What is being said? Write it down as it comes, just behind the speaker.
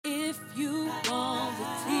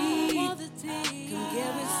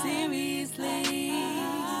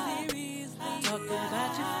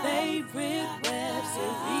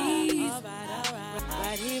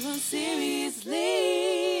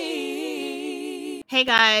Hey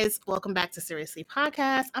guys, welcome back to Seriously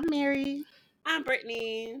Podcast. I'm Mary. I'm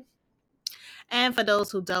Brittany. And for those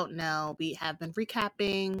who don't know, we have been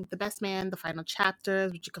recapping The Best Man, the final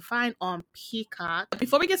chapters, which you can find on Peacock.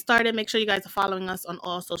 Before we get started, make sure you guys are following us on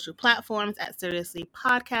all social platforms at Seriously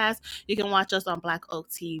Podcast. You can watch us on Black Oak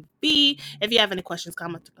TV. If you have any questions,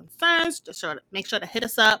 comments, or concerns, make sure to hit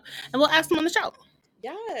us up and we'll ask them on the show.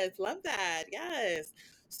 Yes, love that. Yes.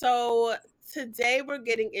 So today we're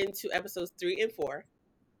getting into episodes 3 and 4.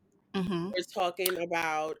 Mm-hmm. We're talking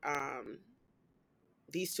about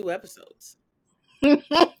these two episodes.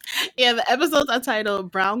 Yeah, the episodes are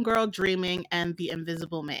titled Brown Girl Dreaming and The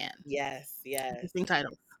Invisible Man. Yes. Interesting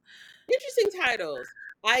titles. Interesting titles.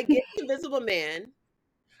 I get The Invisible Man and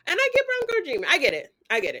I get Brown Girl Dreaming. I get it.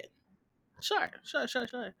 Sure.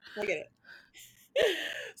 I get it.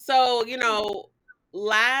 So,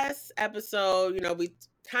 last episode, we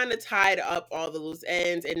kind of tied up all the loose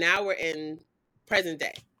ends and now we're in present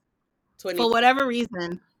day. For whatever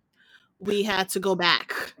reason, we had to go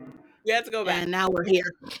back. We had to go back. And now we're here.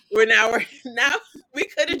 Now we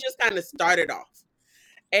could have just kind of started off.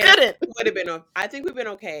 And would have been. I think we've been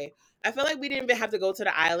okay. I feel like we didn't even have to go to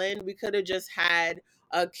the island. We could have just had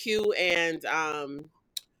Q and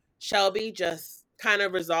Shelby just kind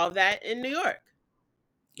of resolve that in New York.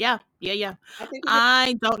 Yeah.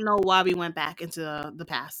 I don't know why we went back into the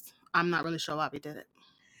past. I'm not really sure why we did it.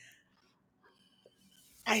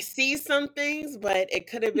 I see some things, but it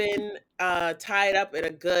could have been tied up in a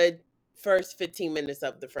good first 15 minutes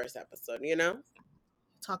of the first episode,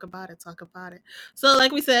 Talk about it. So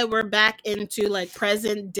like we said, we're back into like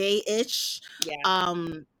present day-ish. Yeah.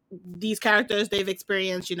 These characters, they've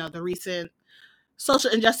experienced, the recent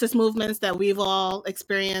social injustice movements that we've all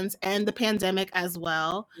experienced and the pandemic as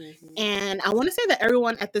well. Mm-hmm. And I want to say that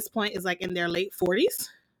everyone at this point is like in their late 40s.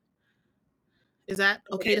 Is that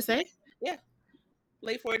okay to say? Yeah.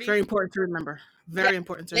 Late 40s. Very important to remember.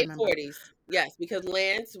 Important to remember. Late 40s. Yes, because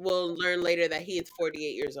Lance will learn later that he is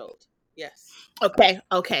 48 years old. Yes. Okay.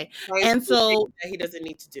 And so that he doesn't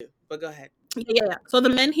need to do. But go ahead. Yeah. So the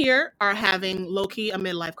men here are having low-key a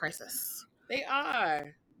midlife crisis. They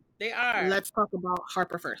are. Let's talk about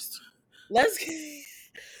Harper first.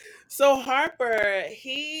 So Harper,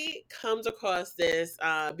 he comes across this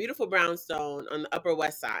beautiful brownstone on the Upper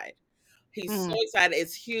West Side. He's so excited.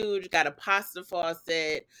 It's huge. Got a pasta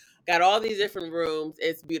faucet. Got all these different rooms.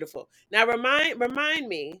 It's beautiful. Now remind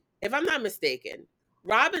me, if I'm not mistaken,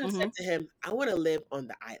 Robin said to him, I want to live on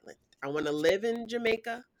the island. I want to live in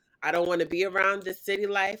Jamaica. I don't want to be around the city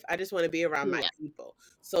life. I just want to be around my people.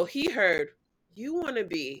 So he heard, you want to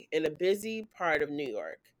be in a busy part of New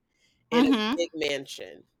York in a big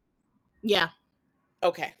mansion. Yeah.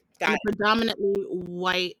 Okay. Got it. Predominantly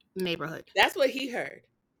white neighborhood. That's what he heard.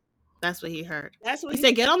 He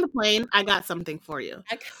said, get on the plane. I got something for you.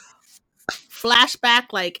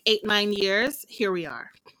 Flashback like 8-9 years. Here we are.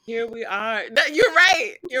 You're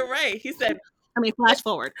right. He said, flash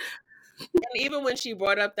forward. And even when she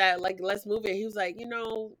brought up that, like, let's move it, he was like,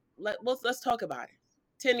 let's talk about it.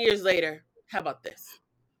 10 years later, how about this?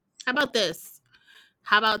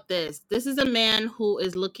 This is a man who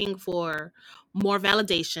is looking for more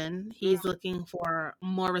validation. He's looking for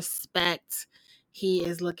more respect. He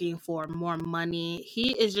is looking for more money.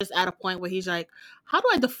 He is just at a point where he's like, how do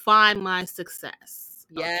I define my success?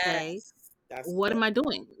 Yes. Okay. What am I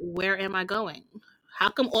doing? Where am I going? How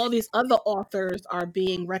come all these other authors are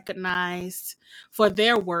being recognized for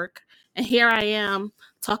their work? And here I am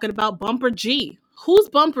talking about Bumper G. Who's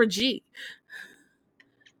Bumper G?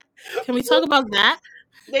 Can we talk about that?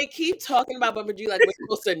 They keep talking about Bumper G like we're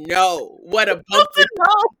supposed to know what a Bumper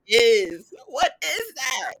G is. What is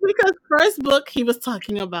that? Because first book, he was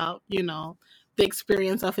talking about, the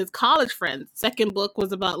experience of his college friends. Second book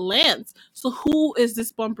was about Lance. So who is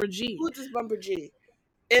this Bumper G?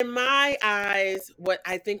 In my eyes, what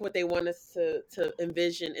they want us to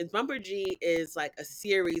envision is Bumper G is like a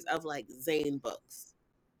series of like Zane books.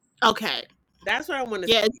 Okay. That's what I want to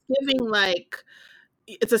say. Yeah, it's giving like,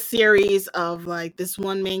 it's a series of like this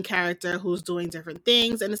one main character who's doing different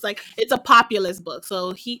things. And it's like, it's a populist book.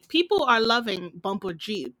 So people are loving Bumper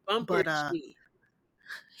G. G.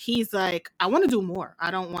 He's like, I want to do more. I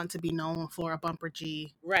don't want to be known for a Bumper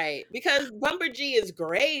G. Right. Because Bumper G is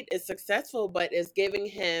great, it's successful, but it's giving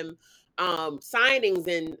him signings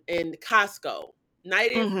in Costco. Not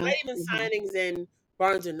even signings in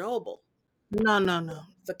Barnes & Noble. No.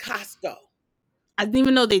 It's a Costco. I didn't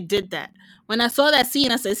even know they did that. When I saw that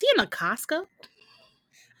scene, I said, is he in a Costco?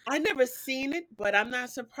 I never seen it, but I'm not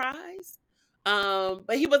surprised.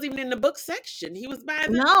 But he wasn't even in the book section. He was by he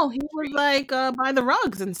was like by the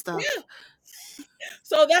rugs and stuff. Yeah.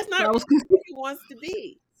 So that's not wants to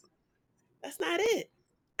be. That's not it.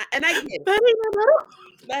 And I get it. That ain't at all.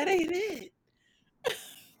 That ain't it.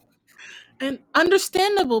 And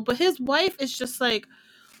understandable, but his wife is just like,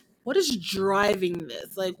 what is driving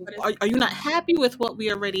this? Like, But it's are you not happy with what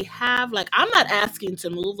we already have? Like, I'm not asking to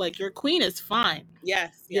move. Like, your queen is fine.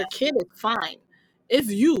 yes, Your yes. kid is fine. It's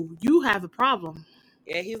you. You have a problem.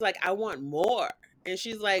 Yeah, he's like, I want more. And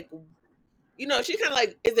she's like, she's kind of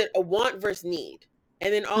like, is it a want versus need?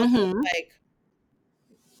 And then also Mm-hmm. like,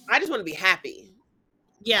 I just want to be happy.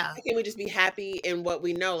 Yeah. Why can't we just be happy in what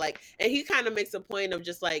we know? Like, and he kind of makes a point of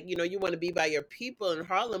just like, you want to be by your people in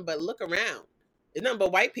Harlem, but look around. There's nothing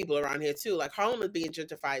but white people around here too. Like Harlem is being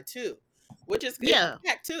gentrified too, which is Yeah.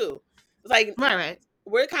 fact too. It's like Right.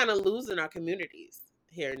 we're kind of losing our communities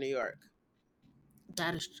here in New York.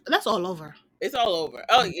 That's all over. It's all over.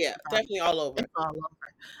 Oh yeah, definitely all over. It's all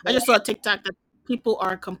over. I just saw a TikTok that people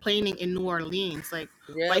are complaining in New Orleans. Like,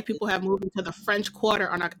 white people have moved into the French Quarter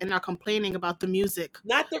and are complaining about the music.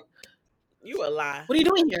 You a lie. What are you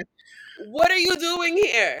doing here? What are you doing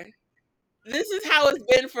here? This is how it's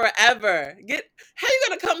been forever. How you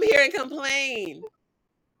gonna come here and complain?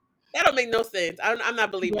 That don't make no sense. I'm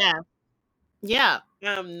not believing. Yeah.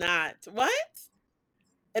 I'm not. What?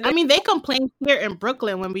 And I mean, they complained here in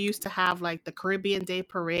Brooklyn when we used to have like the Caribbean Day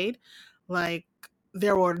Parade. Like,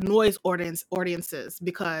 there were noise audiences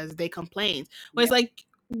because they complained. But it's like,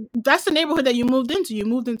 that's the neighborhood that you moved into. You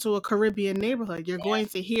moved into a Caribbean neighborhood. You're going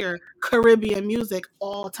to hear Caribbean music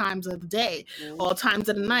all times of the day, all times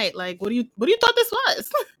of the night. Like, what do you thought this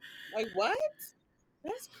was? Like, what?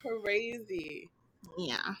 That's crazy.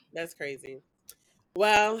 Yeah. That's crazy.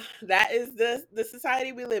 Well, that is the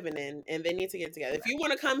society we living in, and they need to get together. If you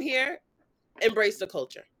want to come here, embrace the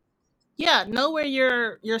culture. Yeah, know where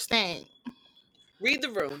you're staying. Read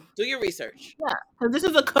the room. Do your research. Yeah, because this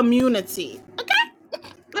is a community.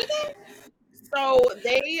 Okay. So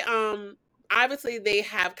they obviously they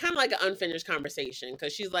have kind of like an unfinished conversation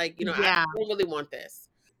because she's like, I don't really want this.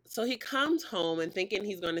 So he comes home and thinking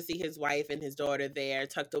he's going to see his wife and his daughter there,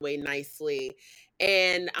 tucked away nicely,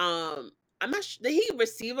 and I'm not sure, did he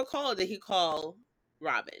receive a call or did he call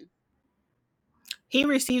Robin? He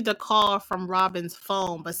received a call from Robin's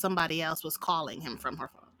phone, but somebody else was calling him from her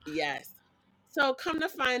phone. Yes. So come to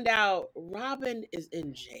find out, Robin is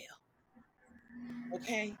in jail.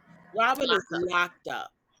 Okay? Robin is locked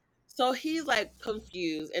up. So he's like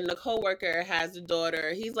confused, and the coworker has the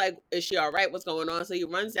daughter. He's like, is she all right? What's going on? So he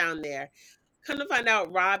runs down there. Come to find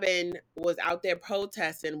out, Robin was out there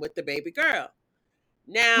protesting with the baby girl.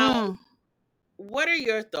 Now, what are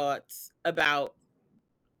your thoughts about?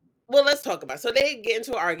 Well, let's talk about it. So they get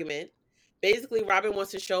into an argument. Basically, Robin wants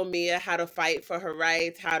to show Mia how to fight for her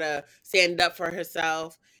rights, how to stand up for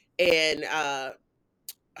herself. And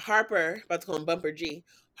Harper, about to call him Bumper G,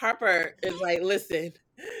 Harper is like, listen,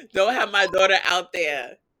 don't have my daughter out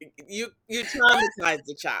there. You traumatize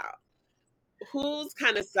the child. Whose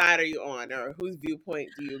kind of side are you on, or whose viewpoint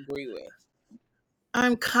do you agree with?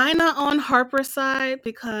 I'm kind of on Harper's side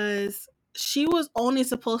because she was only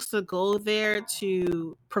supposed to go there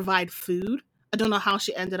to provide food. I don't know how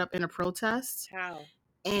she ended up in a protest. How?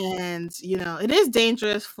 And, it is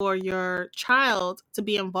dangerous for your child to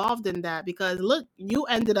be involved in that because, look, you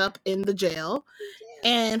ended up in the jail.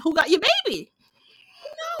 And who got your baby?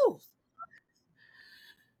 Who knows?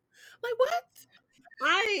 Like, what?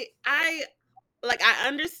 I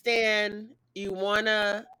understand you want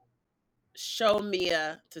to show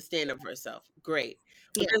Mia to stand up for herself. Great.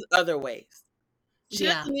 But there's other ways. She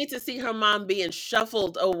doesn't need to see her mom being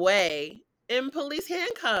shuffled away in police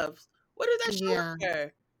handcuffs. What does that show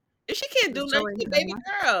her? If she can't do nothing, baby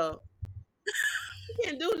girl. She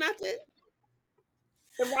can't do nothing.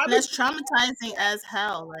 That's traumatizing as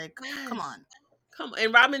hell. Like, come on.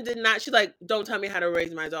 And Robin did not. She's like, don't tell me how to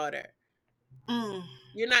raise my daughter.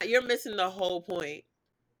 You're missing the whole point.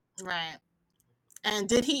 Right. And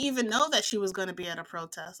did he even know that she was going to be at a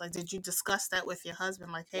protest? Like, did you discuss that with your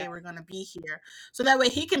husband? Like, hey, we're going to be here. So that way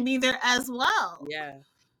he can be there as well. Yeah.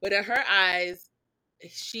 But in her eyes,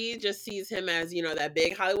 she just sees him as, that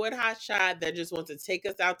big Hollywood hotshot that just wants to take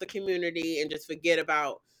us out the community and just forget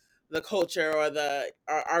about the culture or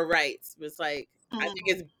our rights. It's like, I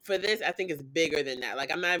think it's bigger than that.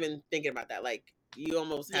 Like, I'm not even thinking about that. Like, you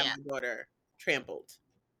almost have your daughter trampled.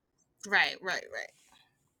 Right.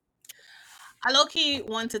 I low-key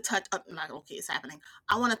want to touch, not low-key, it's happening.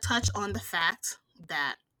 I want to touch on the fact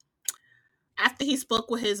that after he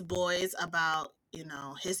spoke with his boys about,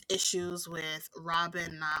 his issues with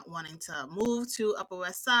Robin not wanting to move to Upper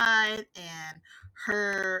West Side and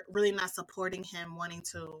her really not supporting him wanting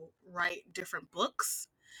to write different books,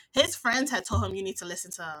 his friends had told him you need to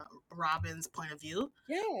listen to Robin's point of view.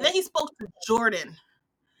 Yeah. Then he spoke to Jordan,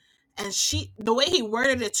 and the way he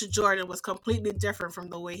worded it to Jordan was completely different from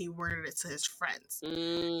the way he worded it to his friends.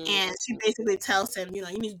 Mm. And she basically tells him, you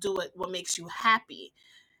need to do what makes you happy.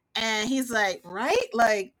 And he's like, right?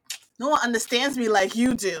 Like, no one understands me like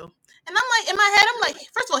you do. And I'm like, in my head, I'm like,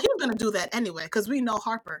 first of all, he was going to do that anyway, because we know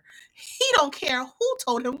Harper. He don't care who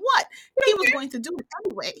told him what. He was going to do it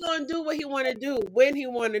anyway. He's going to do what he want to do, when he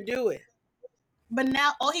want to do it. But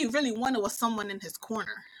now all he really wanted was someone in his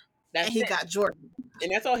corner. And he got Jordan.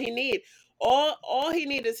 And that's all he need. All he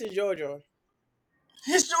needed is his Georgia.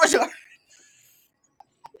 His Georgia.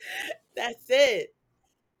 That's it.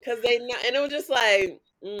 Because and it was just like,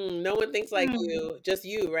 no one thinks like you. Just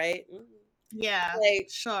you, right? Yeah, like,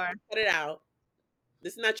 sure. Cut it out.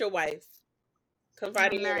 This is not your wife.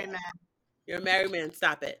 Confide in married man. You're a married man.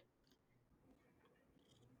 Stop it.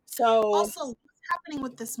 So also, what's happening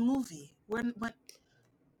with this movie? We're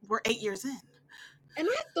 8 years in. And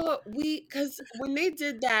I thought because when they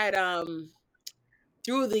did that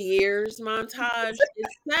through the years montage,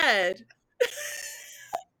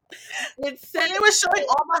 it was showing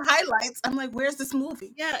all the highlights. I'm like, where's this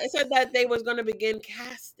movie? Yeah, it said that they was going to begin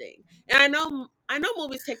casting. And I know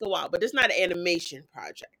movies take a while, but it's not an animation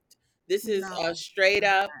project. This is a straight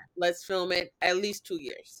up, let's film it at least 2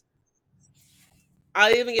 years.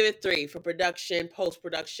 I'll even give it 3 for production,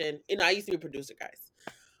 post-production. I used to be a producer, guys.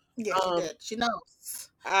 Yeah, she did. She knows.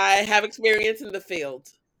 I have experience in the field.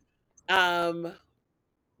 But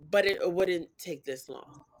it wouldn't take this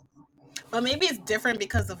long. But maybe it's different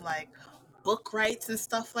because of like book rights and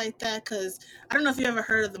stuff like that. Because I don't know if you ever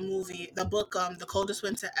heard of the book, The Coldest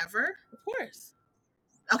Winter Ever. Of course.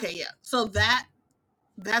 Okay, yeah. So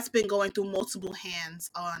that's been going through multiple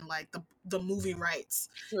hands on like the movie rights.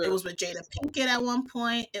 True. It was with Jada Pinkett at one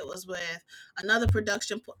point. It was with another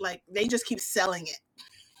production. Like they just keep selling it.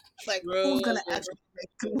 Like, who's gonna actually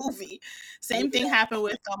make the movie? Same thing happened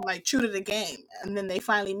with like True to the Game, and then they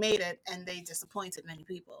finally made it, and they disappointed many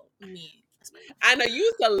people. I know you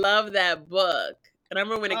used to love that book, and I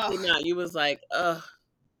remember when it came out, you was like, "Ugh,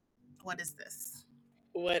 what is this?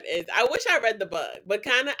 What is?" I wish I read the book, but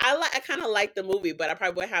I kind of like the movie, but I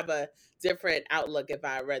probably would have a different outlook if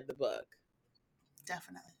I read the book.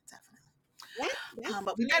 Definitely.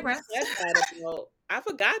 But we digress. I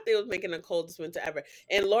forgot they was making The Coldest Winter Ever.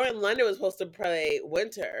 And Lauren London was supposed to play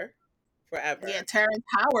Winter forever. Yeah, Terrence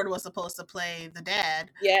Howard was supposed to play the dad.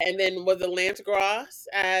 Yeah, and then was it Lance Gross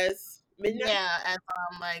as Midnight? Yeah, as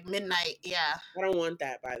like Midnight, yeah. I don't want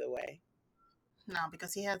that, by the way. No,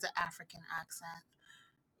 because he has an African accent.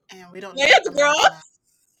 And we don't know Lance Gross?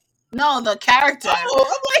 No, the character. Oh,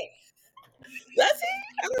 I'm like, does he?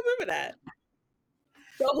 I don't remember that.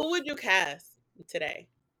 So who would you cast today?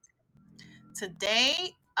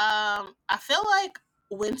 Today, I feel like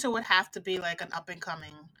Winter would have to be like an up and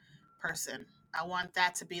coming person. I want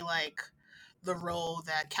that to be like the role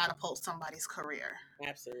that catapults somebody's career.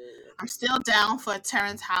 Absolutely. I'm still down for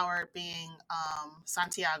Terrence Howard being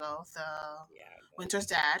Santiago, Winter's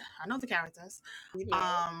dad. I know the characters.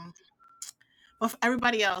 But for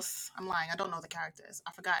everybody else, I'm lying. I don't know the characters.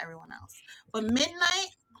 I forgot everyone else. But Midnight.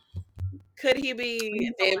 Could he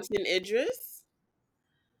be Damson Idris?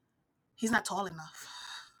 He's not tall enough.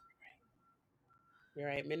 You're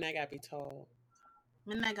right. Midnight gotta be tall.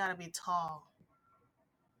 Midnight gotta be tall.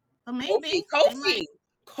 But maybe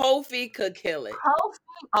Kofi could kill it. Kofi?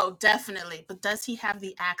 Oh, definitely. But does he have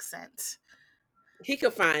the accent? He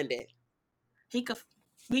could find it. He could.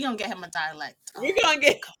 We gonna get him a dialect. We gonna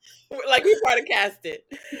get like we part of cast it.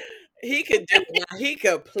 He could do it. He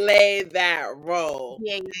could play that role.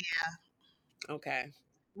 Yeah. Okay.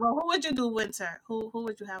 Well, who would you do Winter? Who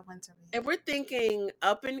would you have Winter be? If we're thinking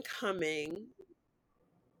up and coming,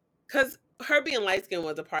 because her being light skinned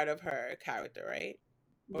was a part of her character, right?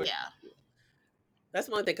 Yeah. That's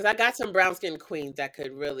one thing, because I got some brown skinned queens that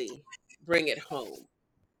could really bring it home.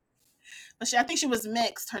 But I think she was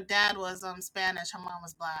mixed. Her dad was Spanish. Her mom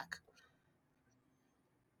was Black.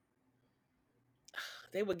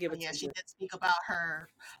 They would give it. Yeah, she did speak about her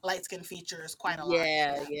light skin features quite a lot.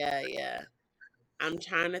 Yeah. I'm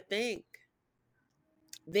trying to think.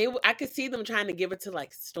 I could see them trying to give it to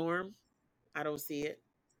like Storm. I don't see it.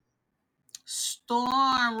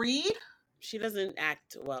 Storm Reed? She doesn't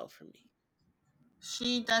act well for me.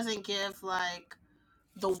 She doesn't give like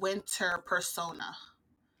the Winter persona.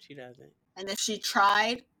 She doesn't. And if she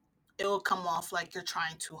tried, it would come off like you're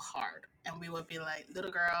trying too hard. And we would be like,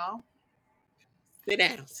 little girl. Sit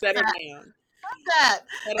down. Settle down. What's that?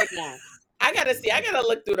 Settle down. I gotta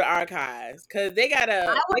look through the archives because they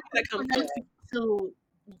gotta come to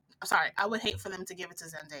sorry, I would hate for them to give it to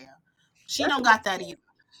Zendaya. She don't got that either.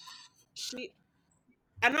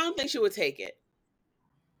 I don't think she would take it.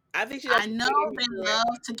 I know they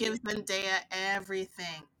love to give Zendaya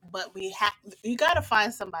everything, but you gotta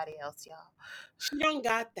find somebody else, y'all. She don't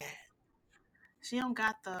got that. She don't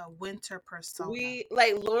got the winter persona.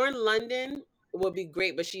 Lauren London would be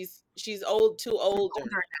great, but she's old, too older. Older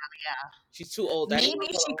now, yeah. She's too old. Maybe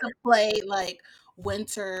she could play like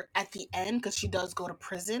Winter at the end because she does go to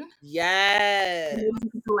prison. Yes. Maybe we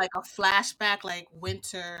could do like a flashback, like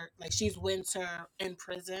Winter, like she's Winter in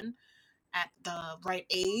prison at the right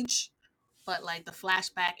age, but like the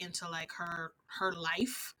flashback into like her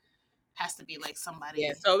life has to be like somebody.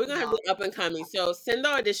 Yeah, so we're gonna have the up and coming. So send the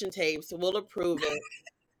audition tapes, we'll approve it,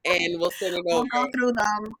 and we'll send it over. We'll go through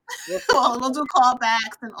them. We'll do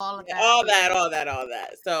callbacks and all of that. All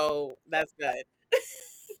that. So that's good.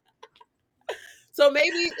 So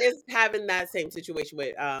maybe it's having that same situation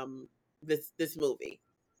with this movie.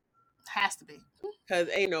 Has to be. Because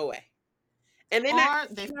ain't no way. And then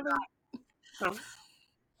they forgot.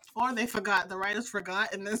 Or they forgot. The writers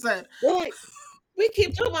forgot and then said, we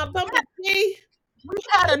keep talking about Bumblebee. We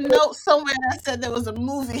had a note somewhere that said there was a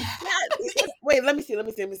movie. Wait, let me see. A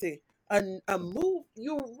movie?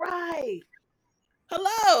 You're right.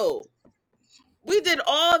 Hello. We did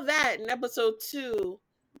all that in episode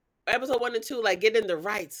 1 and 2, like getting the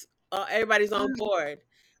rights. Everybody's on board.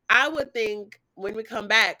 I would think when we come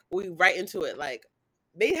back, we right into it. Like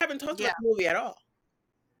they haven't talked about the movie at all.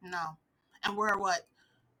 No. And we're what?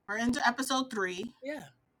 We're into episode 3. Yeah.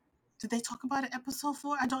 Did they talk about it episode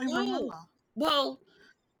 4? I don't even remember. Well,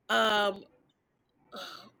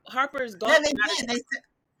 Harper's gone. Yeah, they did.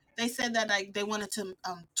 They said that like they wanted to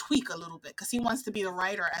tweak a little bit because he wants to be the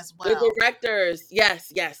writer as well. The directors,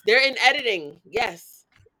 yes, they're in editing. Yes,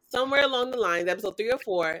 somewhere along the lines, episode 3 or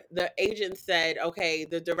 4, the agent said, "Okay,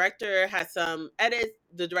 the director has some edits.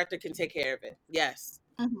 The director can take care of it." Yes.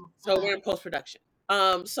 Mm-hmm. So we're in post production.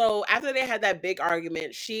 So after they had that big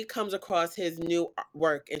argument, she comes across his new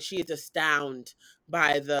work and she is astounded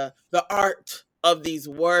by the art of these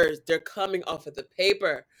words. They're coming off of the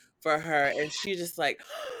paper for her, and she's just like,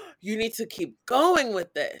 you need to keep going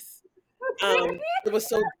with this. It was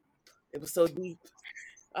so deep.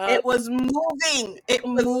 It was moving. It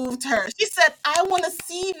moved her. She said, I want to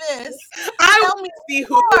see this. I want to see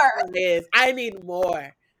who this is. I need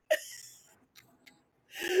more.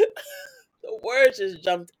 The words just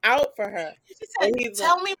jumped out for her. She said,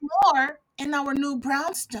 tell me more in our new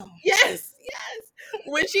brownstone. Yes.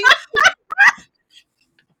 When she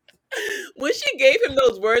gave him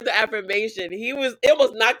those words of affirmation, it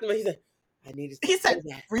almost knocked him. He said, I needed to hear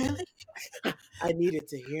that. Really? I needed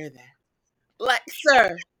to hear that. Like,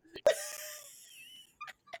 sir.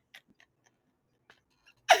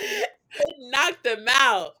 It knocked him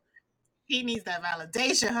out. He needs that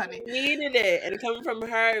validation, honey. He needed it. And coming from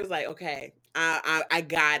her, it was like, okay, I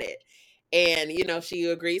got it. And, she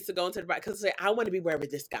agrees to go into the because I want to be wherever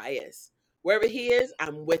this guy is. Wherever he is,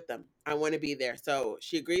 I'm with them. I want to be there. So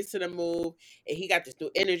she agrees to the move, and he got this new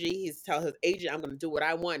energy. He's telling his agent, I'm going to do what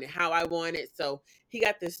I want and how I want it. So he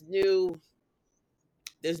got this new.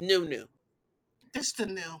 Just a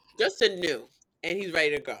new. And he's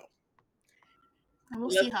ready to go. And we'll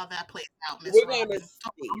see how that plays out, Miss We're going to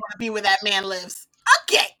be where that man lives.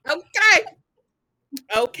 Okay.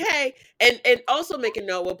 And also make a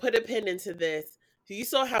note, we'll put a pin into this. So you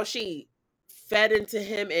saw how she fed into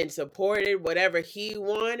him and supported whatever he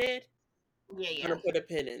wanted. Yeah. I'm going to put a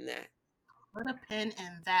pin in that. Put a pin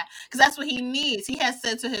in that. Because that's what he needs. He has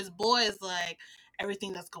said to his boys, like,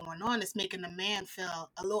 everything that's going on is making the man feel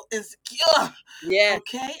a little insecure. Yeah.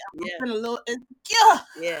 Okay? I'm feeling a little insecure.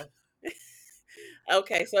 Yeah.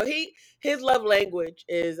 Okay, so his love language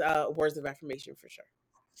is words of affirmation for sure.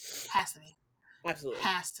 Has to be. Absolutely.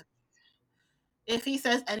 Has to be. If he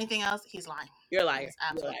says anything else, he's lying. You're a liar.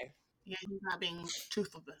 You're a liar. Yeah, he's not being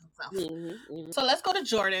truthful with himself. Mm-hmm. So let's go to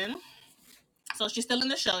Jordan. So she's still in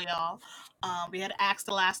the show, y'all. We had asked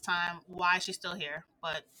the last time why she's still here,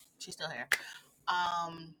 but she's still here.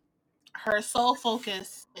 Her sole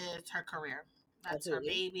focus is her career. That's her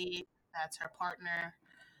baby. That's her partner.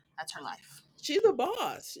 That's her life. She's a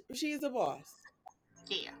boss. She's a boss.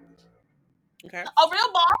 Yeah. Okay. A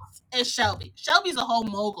real boss is Shelby. Shelby's a whole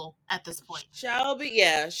mogul at this point.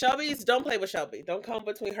 Shelby's don't play with Shelby. Don't come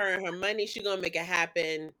between her and her money. She's gonna make it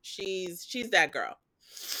happen. She's that girl.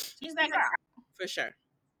 She's that girl. For sure.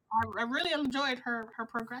 I really enjoyed her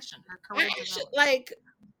progression, her career. Like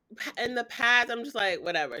in the past, I'm just like,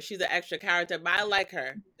 whatever. She's an extra character, but I like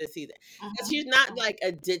her this season. Mm-hmm. She's not like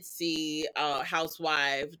a ditzy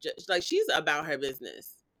housewife. Just like she's about her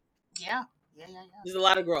business. Yeah. Yeah. There's a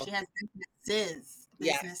lot of growth. She has businesses.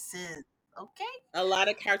 Yes. Businesses. Okay. A lot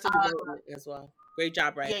of character development as well. Great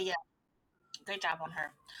job, right? Yeah. Great job on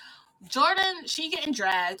her. Jordan, she getting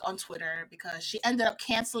dragged on Twitter because she ended up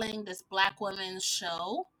canceling this Black women's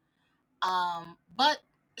show. But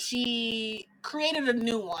she created a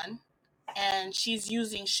new one, and she's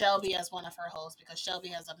using Shelby as one of her hosts because Shelby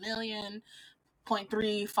has 1.3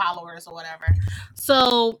 million followers or whatever.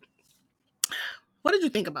 So, what did you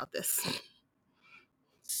think about this?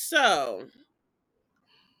 So,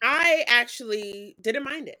 I actually didn't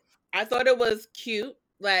mind it. I thought it was cute.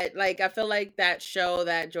 Like I feel like that show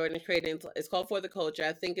that Jordan created is called For the Culture.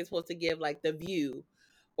 I think it's supposed to give like the view,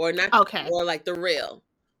 or not, Okay. or like the real.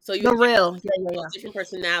 So you The have real, different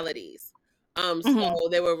personalities. Mhm. So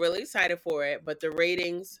they were really excited for it, but the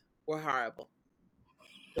ratings were horrible.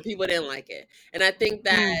 The people didn't like it, and I think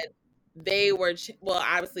that they were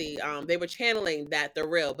obviously they were channeling the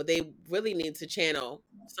real, but they really need to channel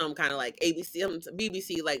some kind of like ABC,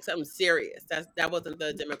 BBC, like something serious. That wasn't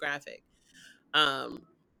the demographic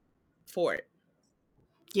for it.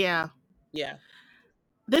 Yeah.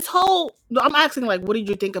 This whole, I'm asking, like, what did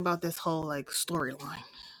you think about this whole like storyline?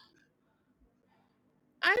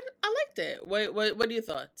 I liked it. What are your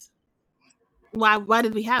thoughts? Why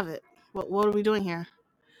did we have it? What are we doing here?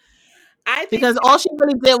 I think because all she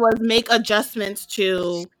really did was make adjustments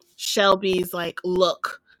to Shelby's like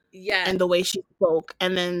look, and the way she spoke,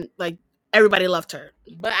 and then like everybody loved her.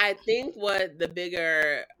 But I think what the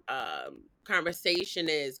bigger conversation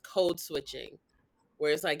is code switching,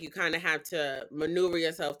 where it's like you kind of have to maneuver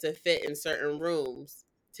yourself to fit in certain rooms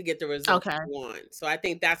to get the result you want. So I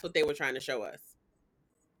think that's what they were trying to show us.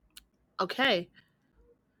 Okay.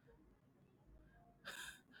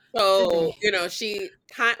 So,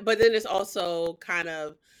 but then it's also kind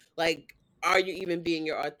of like, are you even being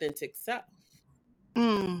your authentic self?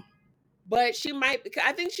 But she might,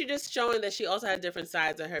 I think she's just showing that she also has different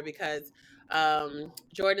sides of her, because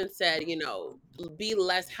Jordan said, be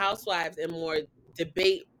less housewives and more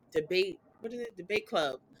debate, what is it? Debate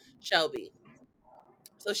club, Shelby.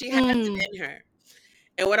 So she has it in her.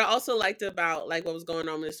 And what I also liked about like what was going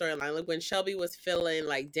on in the storyline, like when Shelby was feeling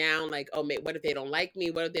like down, like, oh, what if they don't like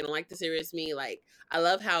me? What if they don't like the serious me? Like, I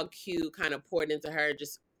love how Q kind of poured into her,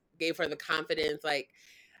 just gave her the confidence. Like,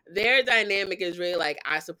 their dynamic is really like,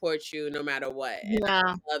 I support you no matter what. And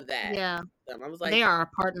I love that. Yeah. I was like, they are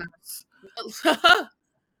partners.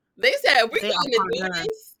 They said, we're going to do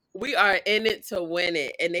this. We are in it to win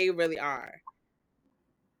it. And they really are.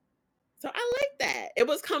 So I like that. It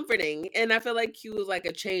was comforting. And I feel like Q was like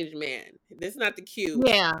a changed man. This is not the Q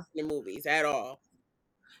in the movies at all.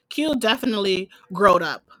 Q definitely growed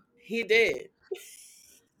up. He did.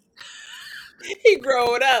 He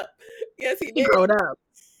growed up. Yes, he did. He growed up.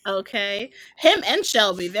 Okay. Him and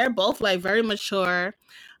Shelby, they're both like very mature.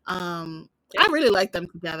 I really like them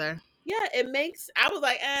together. Yeah, I was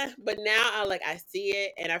like, but now I see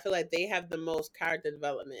it, and I feel like they have the most character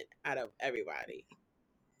development out of everybody.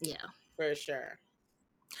 Yeah. For sure.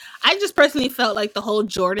 I just personally felt like the whole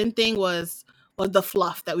Jordan thing was the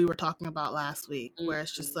fluff that we were talking about last week, where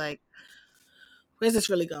it's just like, where's this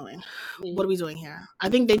really going? What are we doing here? I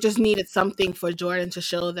think they just needed something for Jordan to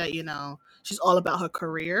show that, she's all about her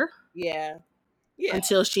career. Yeah.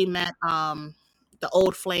 Until she met the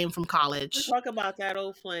old flame from college. Let's talk about that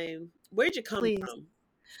old flame. Where'd you come from?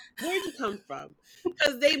 Where'd you come from?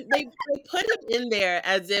 Because they put him in there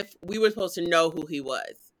as if we were supposed to know who he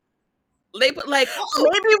was. They put like,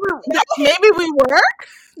 maybe we were.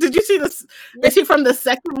 Did you see this? Is he from the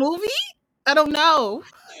second movie? I don't know.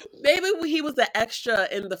 Maybe he was the extra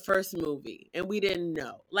in the first movie and we didn't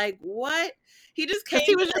know. Like, what? He just came.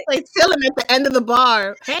 He was just like chilling at the end of the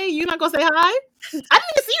bar. Hey, you not gonna say hi? I didn't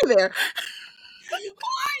even see you there.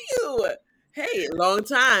 Who are you? Hey, long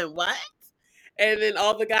time. What? And then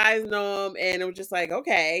all the guys know him, and it was just like,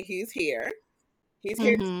 okay, he's here. He's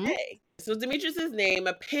here to stay. So Demetrius's name,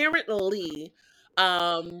 apparently,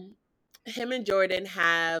 him and Jordan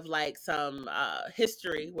have like some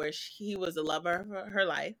history where he was a lover of her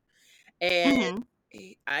life, and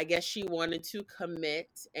I guess she wanted to commit,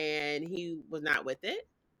 and he was not with it.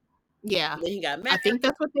 Yeah, and then he got married. I think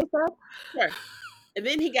that's what they said. Sure. And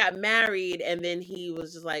then he got married, and then he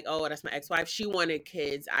was just like, oh, that's my ex-wife. She wanted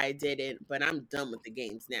kids. I didn't, but I'm done with the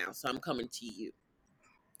games now, so I'm coming to you.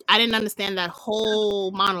 I didn't understand that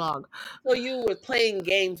whole monologue. So you were playing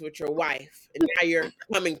games with your wife, and now you're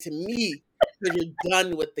coming to me because you're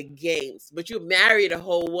done with the games. But you married a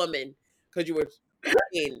whole woman because you were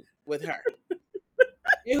playing with her.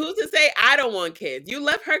 And who's to say I don't want kids? You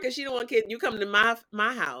left her because she don't want kids. You come to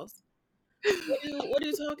my house. What are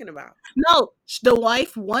you talking about? No, the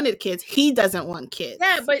wife wanted kids. He doesn't want kids.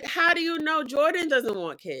 Yeah, but how do you know Jordan doesn't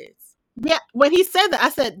want kids? Yeah, when he said that, I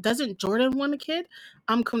said, "Doesn't Jordan want a kid?"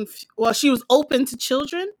 I'm confused. Well, she was open to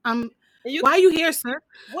children. And you Why are you here, sir?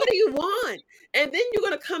 what do you want? And then you're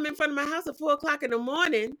gonna come in front of my house at 4 o'clock in the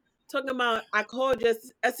morning talking about I called your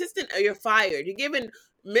assistant or you're fired. You're giving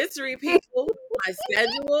mystery people my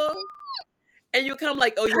schedule, and you come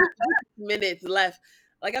like, oh, you have 6 minutes left.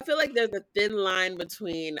 Like I feel like there's a thin line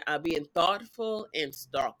between being thoughtful and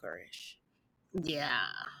stalkerish. Yeah.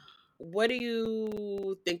 What do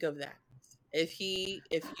you think of that? If you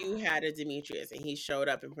had a Demetrius and he showed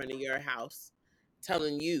up in front of your house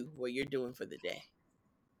telling you what you're doing for the day.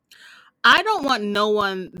 I don't want no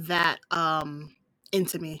one that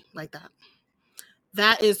into me like that.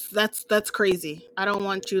 That's crazy. I don't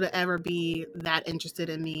want you to ever be that interested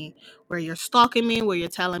in me where you're stalking me, where you're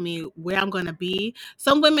telling me where I'm going to be.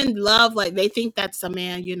 Some women love, like, they think that's a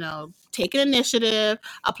man, taking initiative,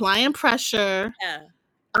 applying pressure. Yeah.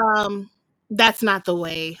 That's not the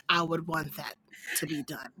way I would want that to be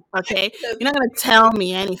done. Okay? You're not going to tell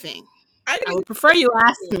me anything. I would prefer you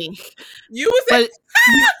ask me. You said, but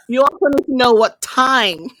you also need to know what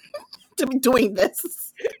time to be doing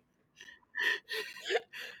this.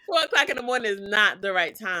 4 o'clock in the morning is not the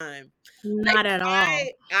right time. Not at all.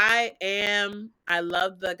 I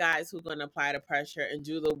love the guys who are going to apply the pressure and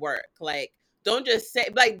do the work. Like, don't just say,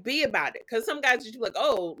 like, be about it. Because some guys just be like,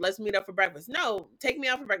 oh, let's meet up for breakfast. No, take me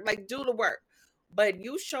out for breakfast. Like, do the work. But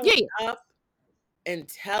you showing up and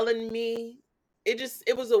telling me,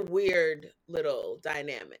 it was a weird little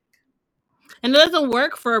dynamic. And it doesn't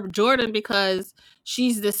work for Jordan because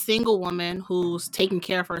she's this single woman who's taking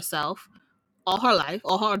care of herself all her life,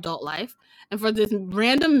 all her adult life. And for this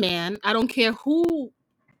random man, I don't care who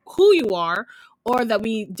you are or that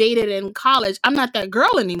we dated in college, I'm not that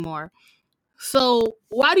girl anymore. So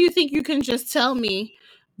why do you think you can just tell me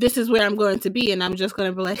this is where I'm going to be and I'm just going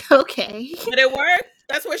to be like, okay. But it worked.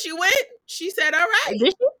 That's where she went. She said, all right.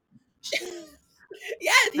 Did she?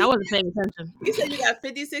 Yes. I wasn't paying attention. He said you got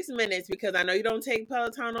 56 minutes because I know you don't take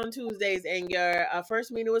Peloton on Tuesdays and your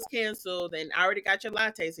first meeting was canceled and I already got your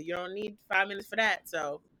latte, so you don't need 5 minutes for that.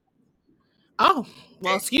 So, oh,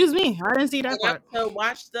 well, excuse me. I didn't see that part. To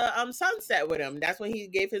watch the sunset with him. That's when he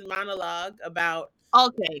gave his monologue about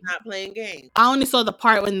not playing games. I only saw the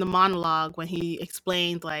part in the monologue when he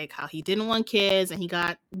explained like how he didn't want kids and he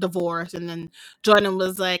got divorced, and then Jordan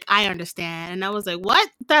was like, I understand. And I was like, what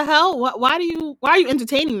the hell? Why are you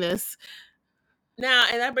entertaining this? Now,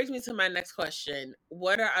 and that brings me to my next question.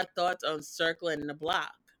 What are our thoughts on circling the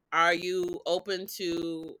block? Are you open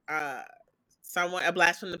to a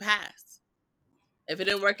blast from the past? If it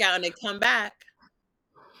didn't work out and they come back,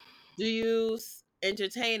 do you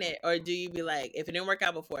entertain it, or do you be like, if it didn't work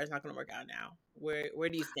out before, it's not going to work out now? Where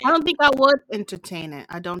do you stand? I don't think I would entertain it.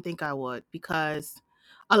 I don't think I would, because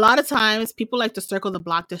a lot of times people like to circle the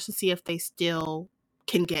block just to see if they still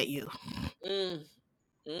can get you.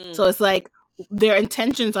 So it's like their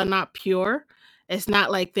intentions are not pure. It's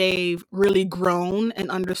not like they've really grown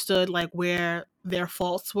and understood like where their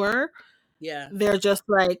faults were. Yeah. They're just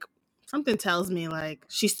like, something tells me like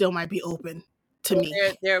she still might be open to me.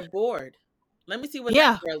 They're bored. Let me see what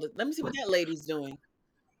that lady's doing.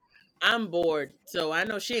 I'm bored, so I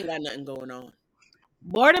know she ain't got nothing going on.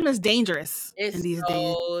 Boredom is dangerous in these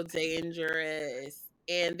days. So dangerous.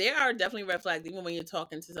 And there are definitely red flags, even when you're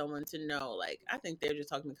talking to someone, to know, like, I think they're just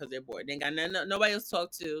talking because they're bored. They ain't got nobody else to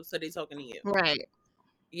talk to, so they're talking to you. Right.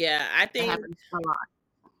 Yeah, I think that happens a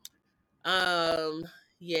lot.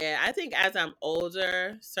 Yeah, I think as I'm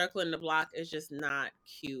older, circling the block is just not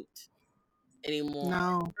cute anymore.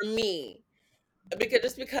 No. For me.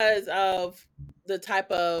 Because of the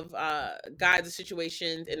type of guys, the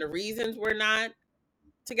situations, and the reasons we're not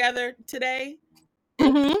together today.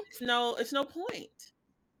 Mm-hmm. It's no point.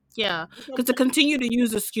 Yeah, because to continue to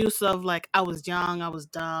use the excuse of like, I was young, I was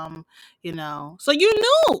dumb, so you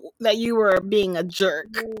knew that you were being a jerk.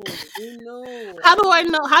 You know. How do I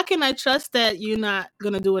know? How can I trust that you're not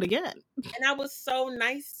gonna do it again? And I was so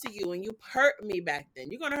nice to you, and you hurt me back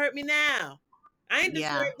then. You're gonna hurt me now. I ain't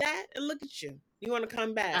deserve that, and look at you. You want to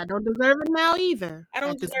come back? I don't deserve it now either. I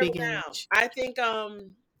don't deserve it now. I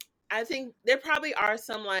think there probably are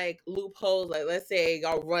some like loopholes. Like, let's say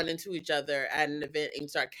y'all run into each other at an event and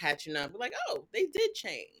start catching up. Like, oh, they did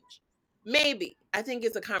change. Maybe. I think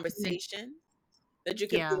it's a conversation that you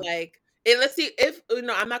can be like, and let's see if,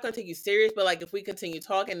 I'm not going to take you serious, but like if we continue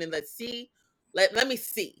talking, then let's see. Let me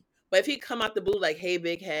see. But if he come out the blue like, hey,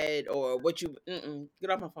 big head, or what you, get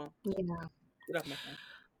off my phone. Yeah. Get off my phone.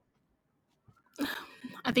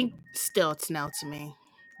 I think still it's no to me.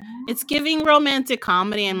 It's giving romantic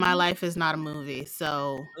comedy, and my life is not a movie.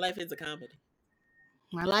 So Life is a comedy.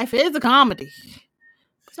 my life is a comedy.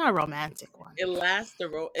 It's not a romantic one. It lacks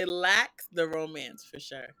the romance for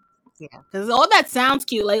sure. Yeah, because all that sounds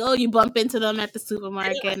cute. Like, oh, you bump into them at the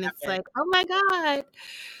supermarket, and it's happen. like, oh my god.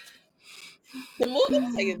 The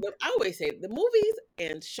movies, I always say the movies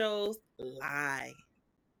and shows lie.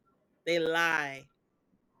 They lie.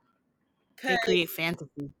 They create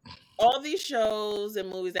fantasy. All these shows and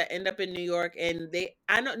movies that end up in New York, and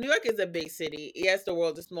I know New York is a big city. Yes, the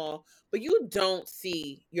world is small, but you don't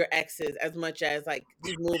see your exes as much as like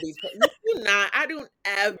these movies. You do not. I don't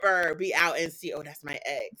ever be out and see, oh, that's my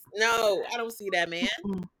ex. No, I don't see that, man.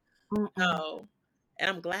 No, and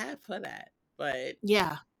I'm glad for that. But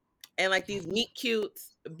yeah, and like these meet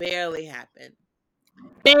cutes barely happen.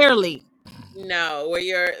 Barely. No, where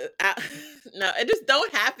you're no, it just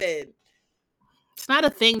don't happen. It's not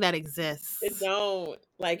a thing that exists. It don't.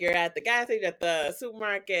 Like you're at the gas station, at the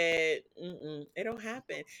supermarket. It don't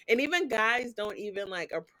happen. And even guys don't even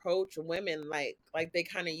like approach women like they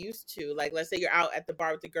kind of used to. Like let's say you're out at the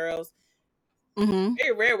bar with the girls.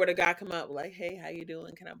 Very rare would a guy come up like, "Hey, how you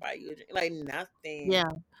doing? Can I buy you a drink?" Like nothing.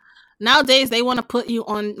 Yeah. Nowadays they want to put you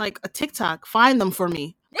on like a TikTok. Find them for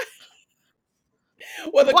me.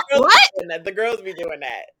 Well, the girls be doing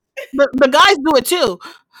that. The guys do it too.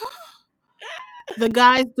 The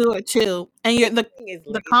guys do it too. And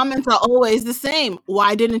the comments are always the same.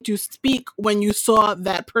 Why didn't you speak when you saw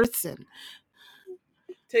that person?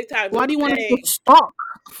 TikTok. Why do you want to stalk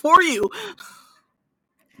for you?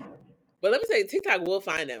 But let me say, TikTok will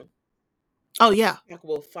find them. Oh, yeah. TikTok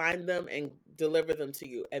will find them and deliver them to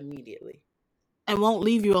you immediately. And won't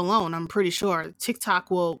leave you alone, I'm pretty sure. TikTok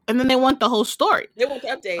will. And then they want the whole story. They want the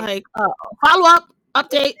update. Like, follow up,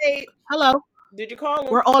 update. Hello. Did you call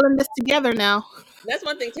them? We're all in this together now. That's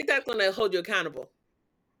one thing. TikTok's going to hold you accountable.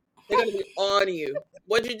 They're going to be on you.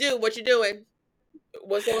 What'd you do? What you doing?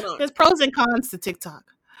 What's going on? There's pros and cons to TikTok.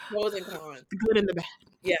 Pros and cons. The good and the bad.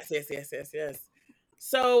 Yes.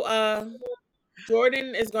 So,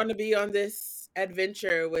 Jordan is going to be on this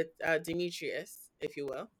adventure with Demetrius, if you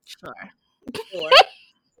will. Sure.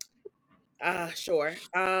 Sure.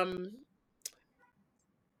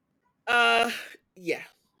 Yeah.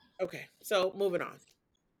 Okay. So, moving on.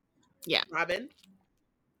 Yeah. Robin.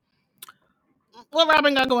 What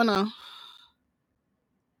Robin got going on?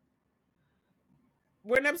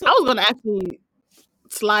 We're in episode. I was going to actually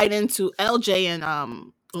slide into LJ and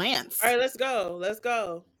Lance. All right, let's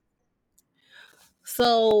go.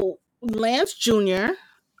 So Lance Jr.,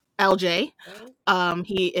 LJ,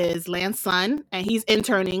 he is Lance's son, and he's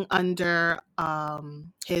interning under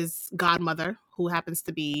his godmother, who happens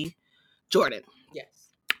to be Jordan. Yes.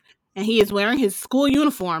 And he is wearing his school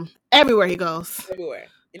uniform everywhere he goes. Everywhere.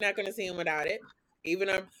 You're not going to see him without it. Even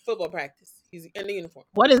on football practice, he's in the uniform.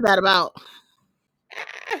 What is that about?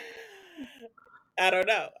 I don't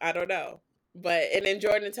know. But and then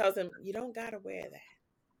Jordan tells him, you don't gotta wear that.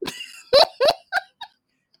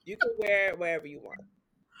 You can wear it wherever you want.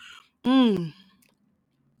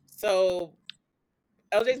 So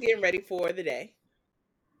LJ's getting ready for the day.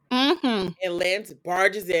 And Lance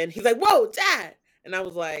barges in. He's like, whoa, Dad. And I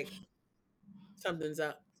was like, something's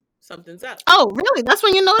up. Oh, really? That's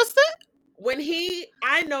when you noticed it? When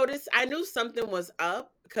I knew something was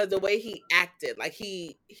up because the way he acted, like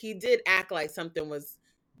he did act like something was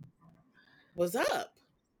up.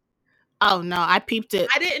 Oh no, I peeped it.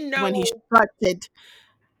 I didn't know when he strutted.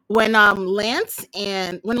 When Lance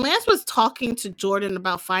was talking to Jordan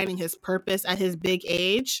about finding his purpose at his big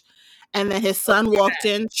age, and then his son walked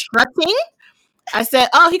in strutting, I said,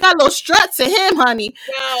 "Oh, he got a little strut to him, honey."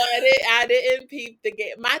 No, I didn't peep the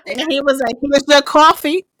game. My thing. And he was like, "Here's your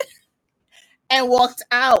coffee," and walked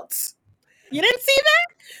out. You didn't see that?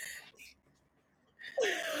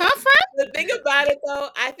 Huh, friend? The thing about it, though,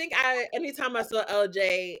 I think anytime I saw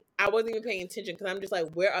LJ, I wasn't even paying attention because I'm just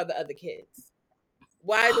like, where are the other kids?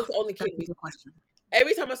 Why is this the only kid? Question.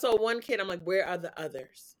 Every time I saw one kid, I'm like, where are the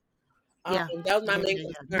others? Yeah, that was my main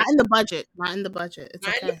concern. Not in the budget. It's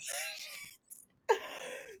okay.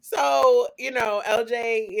 So,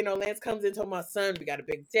 LJ, Lance comes in talking about, son, we got a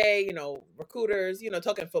big day, recruiters,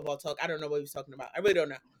 talking football talk. I don't know what he was talking about. I really don't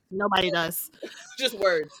know. Nobody does. Just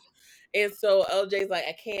words. And so LJ's like,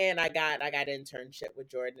 I got an internship with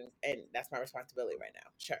Jordan, and that's my responsibility right now.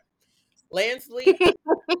 Sure. Lance leaves,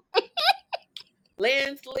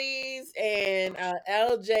 and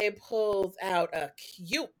LJ pulls out a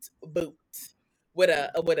cute boot with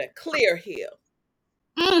a clear heel.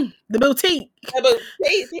 The boutique. I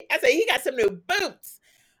said, he got some new boots.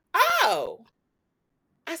 Oh.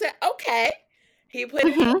 I said, okay. He put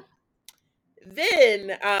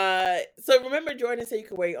Then, so remember Jordan said you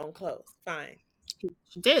could wear your own clothes. Fine.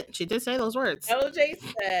 She did. She did say those words. LJ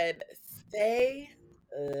said, say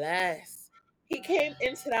less. He came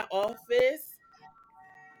into that office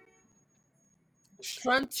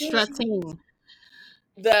strutting, Strutting.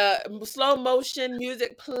 the slow motion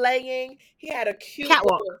music playing. He had a cute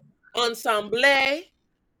Catwalk. little ensemble.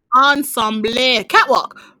 Ensemble.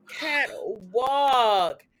 Catwalk.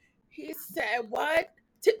 Catwalk. He said, what?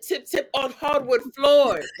 Tip, tip, tip on hardwood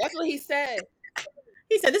floors. That's what he said.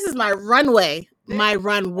 He said, this is my runway. My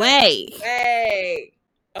runway. Hey.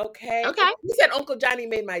 Okay. Okay. He said Uncle Johnny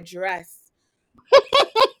made my dress.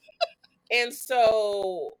 And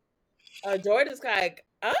so Jordan's like,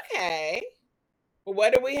 okay,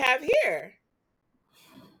 what do we have here?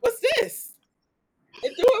 What's this?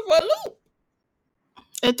 It threw her for a loop.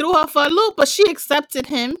 It threw her for a loop, but she accepted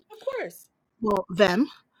him. Of course. Well, them.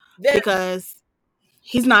 Because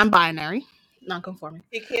he's non-binary, non-conforming.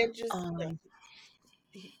 He can't just.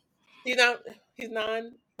 He's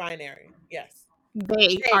non-binary. Yes.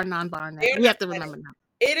 They are non-binary. We have to remember that.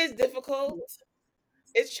 It is difficult.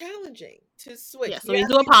 It's challenging to switch. Yeah, so we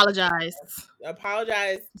do apologize.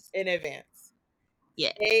 Apologize in advance.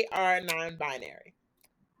 Yeah. They are non-binary.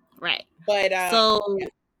 Right. But so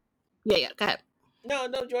yeah, go ahead. No,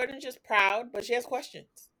 Jordan's just proud, but she has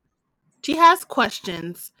questions. She has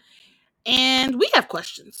questions. And we have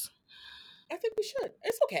questions. I think we should.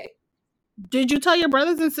 It's okay. Did you tell your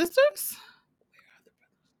brothers and sisters?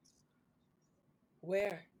 Where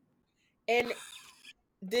are the brothers? Where? And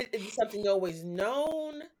is something always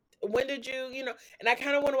known? When did you, and I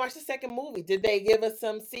kind of want to watch the second movie. Did they give us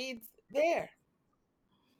some seeds there?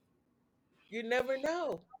 You never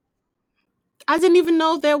know. I didn't even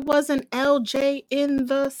know there was an LJ in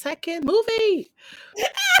the second movie.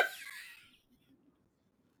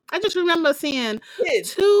 I just remember seeing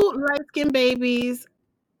 2 light-skinned babies,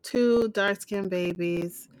 2 dark-skinned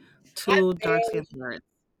babies, 2 dark-skinned parents.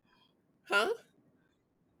 Huh?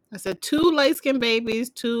 I said 2 light-skinned babies,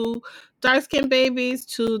 2 dark-skinned babies,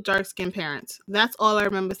 2 dark-skinned parents. That's all I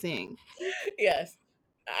remember seeing. Yes.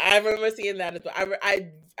 I remember seeing that as well.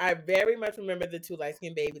 I very much remember the 2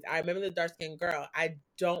 light-skinned babies. I remember the dark-skinned girl. I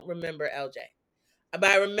don't remember LJ. But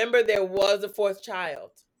I remember there was a 4th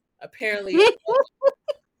child. Apparently.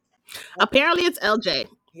 Apparently it's LJ.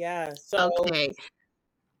 Yeah. So okay.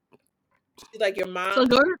 Like your mom. So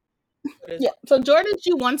Jordan. Yeah. So Jordan,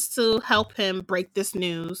 she wants to help him break this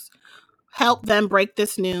news. Help them break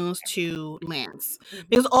this news to Lance.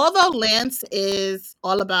 Because although Lance is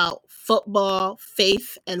all about football,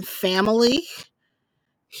 faith, and family,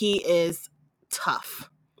 he is tough.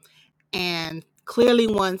 And clearly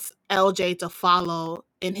wants LJ to follow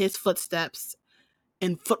in his footsteps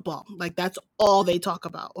in football. Like that's all they talk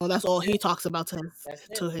about. Or that's all he talks about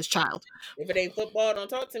to his child. If it ain't football, don't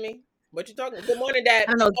talk to me. What you talking? Good morning, Dad.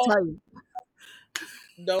 I don't know what to tell you.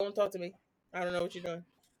 Don't talk to me. I don't know what you're doing.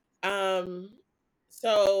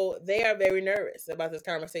 So they are very nervous about this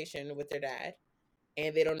conversation with their dad,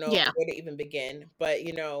 and they don't know where to even begin. But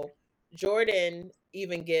Jordan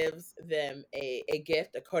even gives them a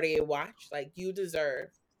gift, a Cartier watch. Like, you deserve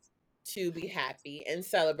to be happy and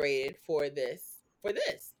celebrated for this.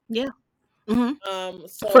 Yeah. Mm-hmm.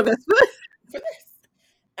 So for this.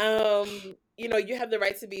 You have the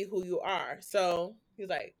right to be who you are. So he's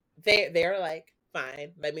like, they're like,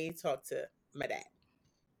 fine, let me talk to my dad.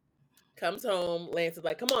 Comes home, Lance is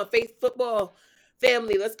like, come on, faith, football,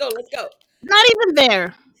 family, let's go. Not even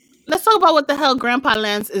there. Let's talk about what the hell Grandpa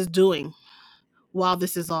Lance is doing while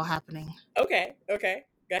this is all happening. Okay, go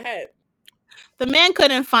ahead. The man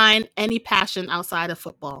couldn't find any passion outside of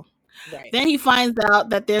football. Right. Then he finds out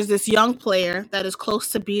that there's this young player that is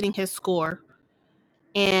close to beating his score.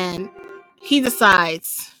 And he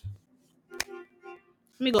decides,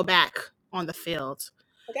 let me go back on the field.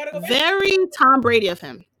 I gotta go back. Very Tom Brady of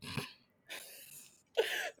him.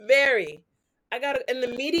 Very. And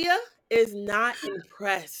the media is not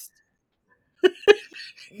impressed.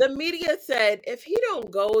 The media said, if he don't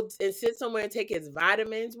go and sit somewhere and take his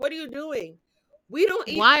vitamins, what are you doing? We don't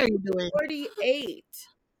even. Why are you doing 48?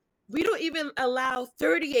 We don't even allow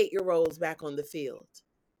 38-year-olds back on the field.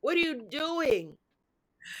 What are you doing?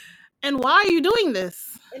 And why are you doing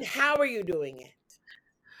this? And how are you doing it?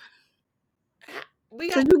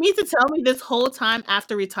 So you need to tell me this whole time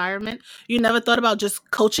after retirement, you never thought about just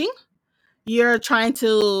coaching? You're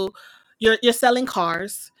selling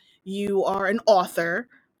cars. You are an author.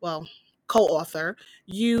 Well, co-author.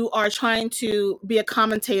 You are trying to be a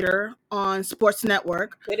commentator on Sports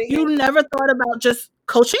Network. You never thought about just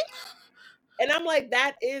coaching? And I'm like,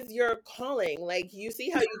 that is your calling. Like, you see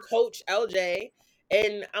how you coach LJ,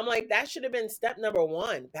 And I'm like, that should have been step number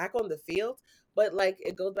one, back on the field. But like,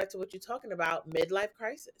 it goes back to what you're talking about, midlife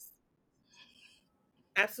crisis.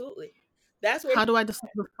 Absolutely. That's where. How do I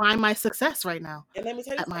define my success right now And let me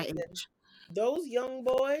tell you at my something. age? Those young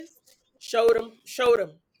boys showed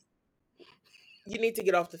them. You need to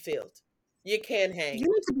get off the field. You can't hang. You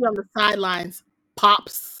need to be on the sidelines,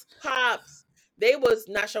 pops. Pops, they was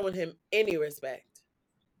not showing him any respect.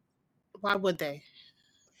 Why would they?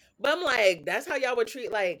 But I'm like, that's how y'all would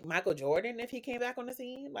treat like Michael Jordan if he came back on the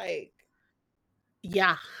scene? Like,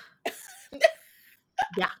 Yeah.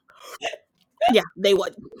 Yeah. Yeah, they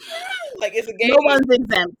would. like it's a game. No one's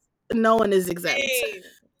exempt. No one is exempt.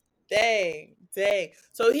 Dang.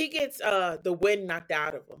 So he gets the wind knocked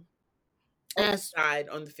out of him on the As side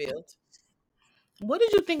on the field. what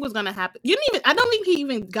did you think was gonna happen? You didn't even. I don't think he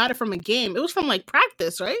even got it from a game. It was from like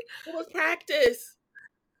practice, right? It was practice.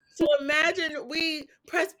 So imagine we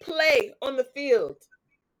press play on the field.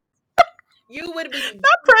 You would be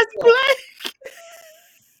Not press play.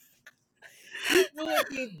 You would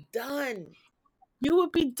be done. You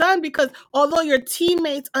would be done because although your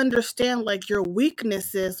teammates understand like your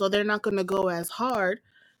weaknesses, so they're not gonna go as hard.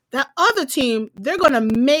 That other team, they're gonna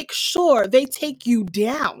make sure they take you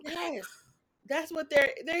down. Yes. That's what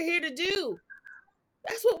they're here to do.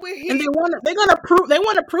 That's what we're here. And they want to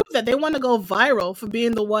prove that they want to go viral for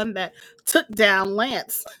being the one that took down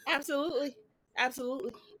Lance. Absolutely.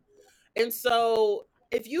 And so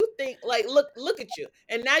if you think like look at you,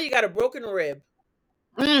 and now you got a broken rib.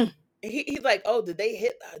 Mm. He's like, oh, did they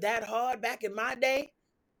hit that hard back in my day?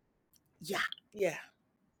 Yeah.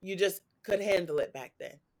 You just could handle it back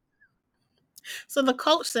then. So the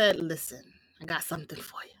coach said, "Listen, I got something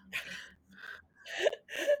for you.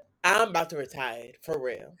 I'm about to retire for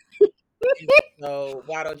real. So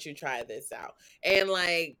why don't you try this out?" And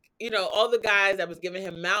like, all the guys that was giving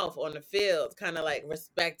him mouth on the field kind of like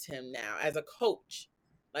respect him now as a coach.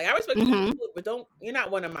 Like, I respect you, but you're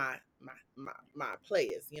not one of my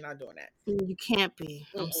players. You're not doing that. You can't be.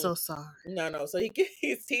 I'm so sorry." No. So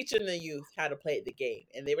he's teaching the youth how to play the game,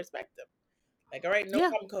 and they respect him. Like, all right, no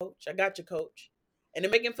problem, coach. I got you, coach. And they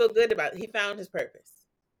make him feel good about it. He found his purpose.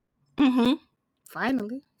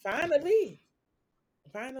 Finally.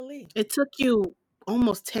 It took you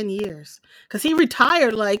almost 10 years because he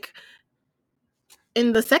retired like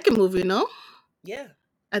in the second movie, no? Yeah.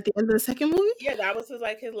 At the end of the second movie? Yeah, that was his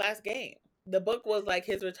last game. The book was like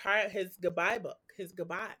his goodbye book, his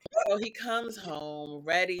goodbye. So he comes home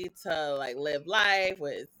ready to like live life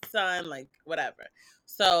with his son, like whatever.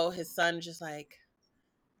 So his son just like,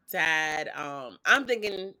 Dad, I'm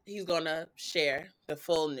thinking he's gonna share the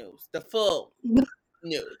full news.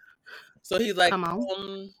 So he's like,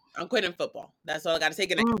 I'm quitting football. That's all I got to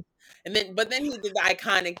take it. But then he did the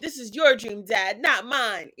iconic, "This is your dream, Dad, not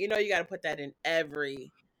mine." You got to put that in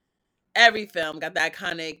every film. Got the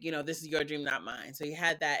iconic, "This is your dream, not mine." So he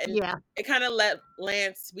had that, and it kind of let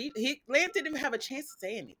Lance. Lance didn't even have a chance to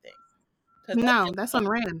say anything. No, that's on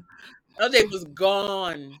Rand. LJ was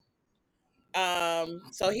gone.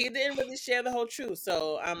 So he didn't really share the whole truth.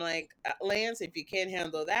 So I'm like, Lance, if you can't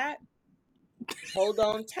handle that, hold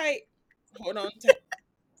on tight.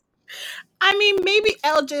 I mean, maybe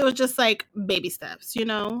LJ was just like baby steps,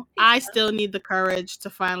 I still need the courage to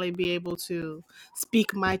finally be able to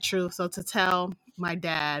speak my truth. So to tell my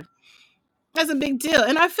dad, that's a big deal.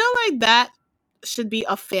 And I feel like that should be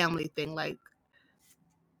a family thing. Like,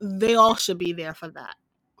 they all should be there for that.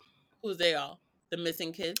 Who's they all? The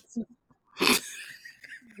missing kids?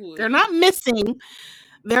 They're not missing.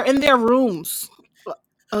 They're in their rooms.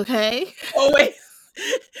 Okay? Oh, wait.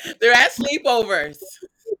 They're at sleepovers.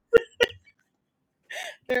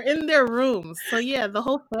 They're in their rooms. So yeah, the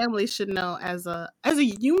whole family should know as a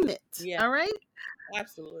unit. Yeah. All right?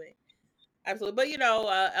 Absolutely. But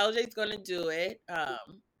LJ's gonna do it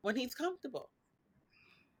when he's comfortable.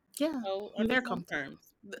 Yeah. So when they're comfortable.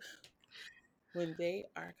 When they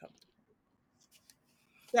are comfortable.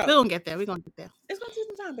 So, we're gonna get there. It's gonna take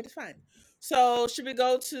some time, but it's fine. So should we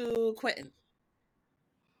go to Quentin?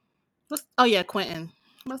 Quentin.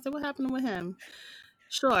 Let's see what happened with him.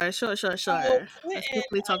 Sure. Let's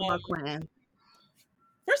quickly talk about Quentin.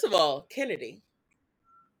 First of all, Kennedy.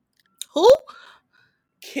 Who?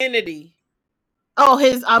 Kennedy. Oh,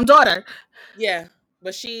 his daughter. Yeah,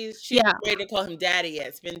 but she's ready to call him daddy yet.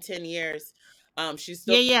 It's been 10 years. She's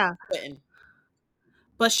still Quentin.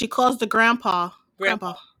 But she calls the grandpa.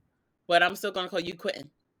 But I'm still gonna call you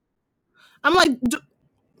Quentin. I'm like,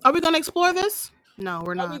 are we gonna explore this? No,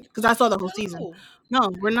 we're not. Because I saw the whole season.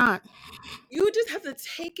 No, we're not. You just have to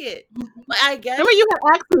take it. Like, I guess. Remember, you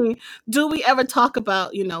had asked me, do we ever talk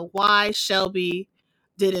about, why Shelby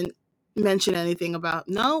didn't mention anything about.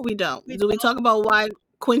 No, we don't. We Do we talk about why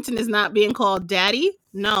Quentin is not being called daddy?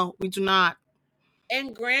 No, we do not.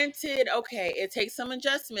 And granted, okay, it takes some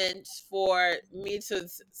adjustments for me to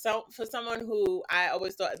for someone who I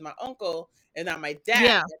always thought is my uncle and not my dad.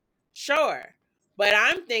 Yeah. Sure, but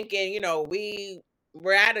I'm thinking,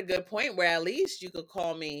 we're at a good point where at least you could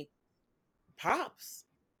call me pops.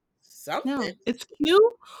 Something. No, it's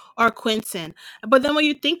Q or Quentin. But then when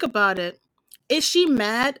you think about it, is she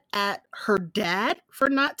mad at her dad for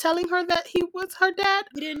not telling her that he was her dad?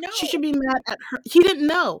 He didn't know. She should be mad at her. He didn't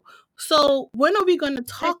know. So when are we going to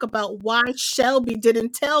talk about why Shelby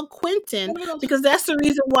didn't tell Quentin? Because that's the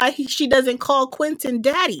reason why she doesn't call Quentin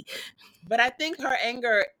daddy. But I think her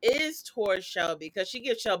anger is towards Shelby because she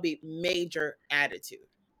gives Shelby major attitude.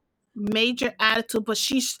 Major attitude, but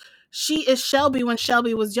she is Shelby when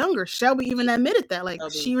Shelby was younger. Shelby even admitted that. Like,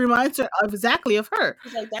 she reminds her exactly of her.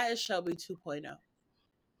 She's like, that is Shelby 2.0.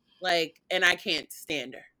 Like, and I can't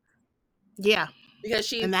stand her. Yeah.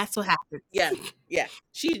 Because and that's what happens. Yeah.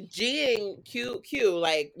 She's G'ing Q,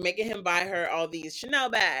 like making him buy her all these Chanel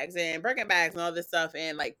bags and Birkin bags and all this stuff,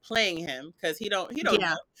 and like playing him because he don't know.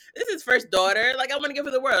 This is his first daughter. Like, I want to give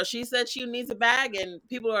her the world. She said she needs a bag, and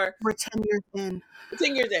people are. We're 10 years in.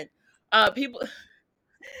 10 years in. People.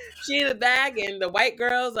 She needs a bag, and the white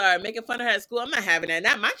girls are making fun of her at school. I'm not having that.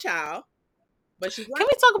 Not my child. But she's. Can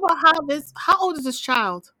we talk about how old is this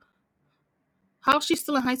child? How is she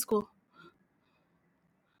still in high school?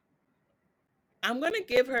 I'm going to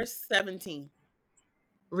give her 17.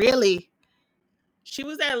 Really? She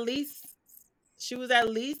was at least 6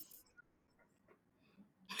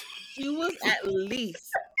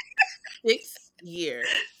 years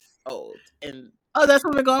old. And that's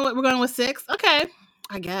what we're going with? We're going with 6? Okay.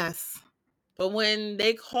 I guess. But when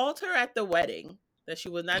they called her at the wedding that she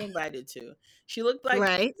was not invited to, she looked like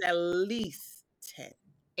she was at least 10.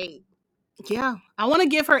 8. Yeah. I want to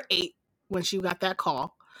give her 8 when she got that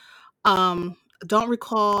call. Don't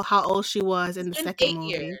recall how old she was in the second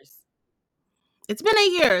movie. 8 years. It's been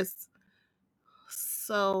 8 years.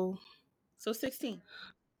 So 16.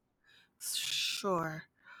 Sure.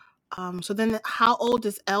 So then how old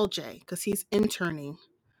is LJ? Because he's interning,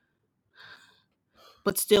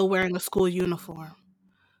 but still wearing a school uniform.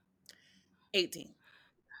 18.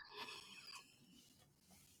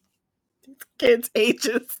 Kids'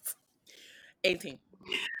 ages. 18.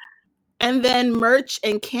 And then Murch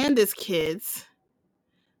and Candace kids,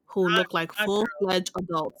 who look like full-fledged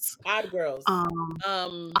adults. Odd girls.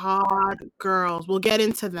 Odd girls. We'll get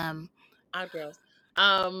into them. Odd girls.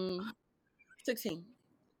 16.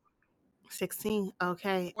 16.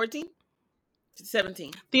 Okay. 14.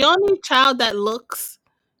 17. The only child that looks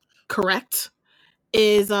correct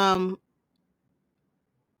is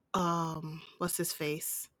what's his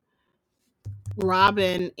face?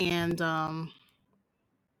 Robin and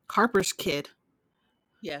Harper's kid.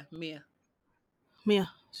 Yeah, Mia. Yeah.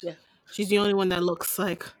 She's the only one that looks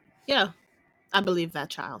like, yeah, I believe that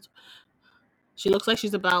child. She looks like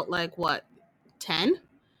she's about, like, what, 10?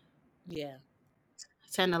 Yeah.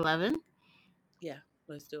 10, 11? Yeah,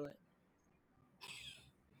 let's do it.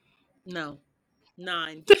 No.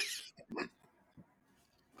 9.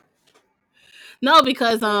 No,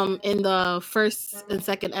 because in the first and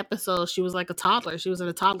second episode, she was like a toddler. She was in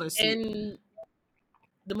a toddler seat. And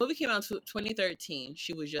the movie came out in 2013.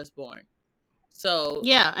 She was just born. So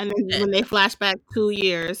yeah, and then when they flash back 2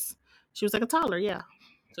 years, she was like a toddler. Yeah,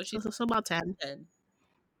 so she's about 10.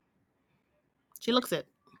 She looks it.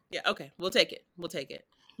 Yeah. Okay, we'll take it. We'll take that.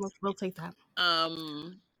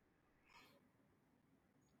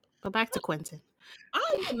 But back to Quentin. I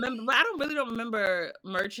don't remember, but I don't remember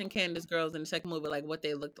Murch and Candace girls in the second movie, like what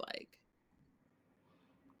they looked like.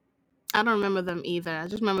 I don't remember them either. I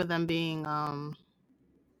just remember them being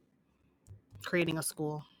creating a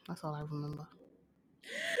school. That's all I remember.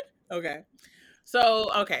 Okay.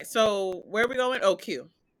 So where are we going? Oh, Q.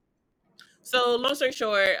 So long story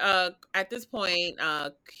short, at this point,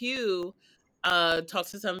 Q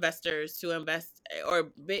talks to some investors to invest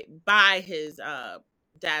or buy his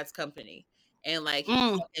dad's company. And like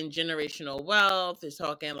in generational wealth, they're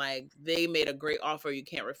talking like they made a great offer you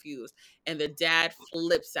can't refuse. And the dad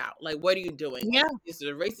flips out. Like, what are you doing? Yeah. This is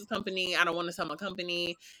a racist company. I don't want to sell my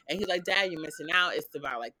company. And he's like, Dad, you're missing out. It's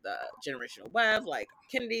about like the generational wealth, like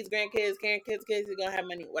Kennedy's grandkids, kids, you're gonna have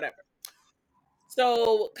money, whatever.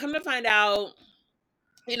 So come to find out,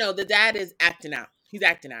 the dad is acting out. He's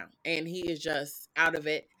acting out. And he is just out of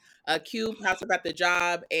it. Q pops up at the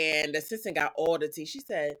job, and the assistant got all the tea. She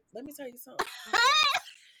said, let me tell you something.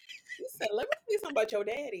 She said, let me tell you something about your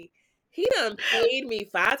daddy. He done paid me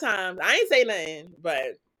 5 times. I ain't say nothing,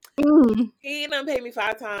 but Mm. He done paid me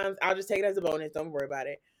 5 times. I'll just take it as a bonus. Don't worry about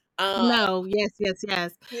it. No, yes.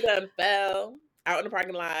 He done fell out in the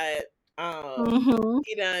parking lot. Mhm.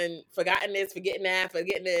 He done forgotten this, forgetting that,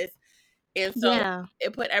 forgetting this. And so Yeah.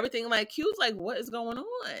 it put everything like Q's like, what is going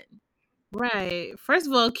on? Right. First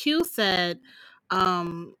of all, Q said,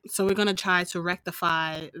 so we're gonna try to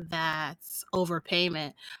rectify that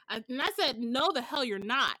overpayment. And I said, no, the hell you're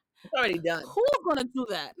not. It's already done. Who's gonna do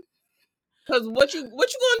that? Because what you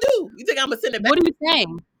gonna do? You think I'm gonna send it back? What are you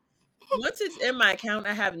saying? Once it's in my account,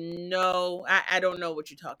 I don't know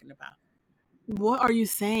what you're talking about. What are you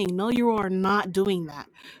saying? No, you are not doing that.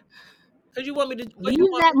 Because you want me to, what you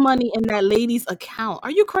Leave want that me money in that lady's account.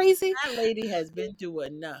 Are you crazy? That lady has been through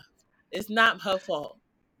enough. It's not her fault.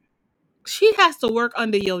 She has to work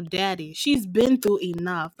under your daddy. She's been through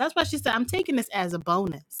enough. That's why she said, I'm taking this as a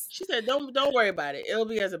bonus. She said, "Don't worry about it. It'll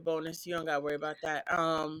be as a bonus. You don't gotta worry about that."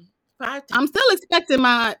 5 I'm still expecting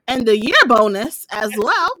my end of year bonus as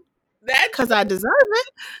well That's because I deserve it.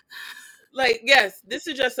 like, yes, this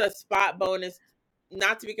is just a spot bonus,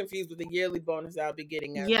 not to be confused with the yearly bonus I'll be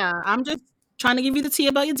getting. Yeah, I'm just trying to give you the tea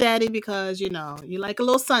about your daddy because, you know, you like a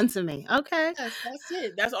little son to me. Okay. Yes, that's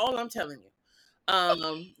it. That's all I'm telling you.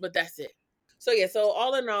 But that's it. So yeah, so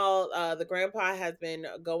all in all, the grandpa has been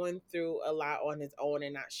going through a lot on his own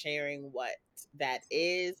and not sharing what that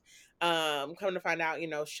is. Coming to find out,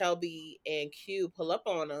 Shelby and Q pull up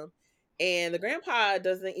on him, and the grandpa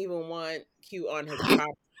doesn't even want Q on his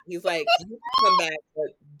property. He's like, "You can come back,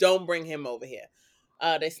 but don't bring him over here."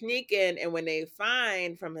 They sneak in, and when they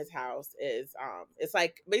find from his house is it's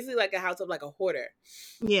like basically like a house of like a hoarder.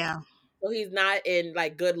 Yeah. So he's not in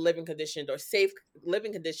like good living conditions or safe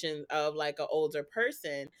living conditions of like an older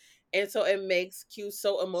person. And so it makes Q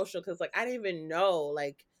so emotional because like I didn't even know,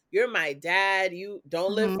 like, you're my dad, you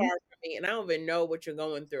don't live far Hmm. from me, and I don't even know what you're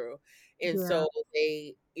going through. And Yeah. so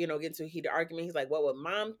they, get into a heated argument. He's like, what would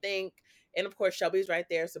mom think? And of course Shelby's right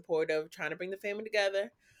there, supportive, trying to bring the family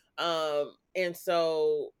together. And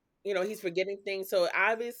so he's forgetting things. So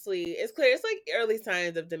obviously it's clear it's like early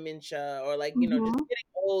signs of dementia or like, just Hmm. getting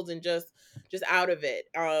old and just out of it.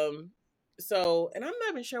 So, and I'm not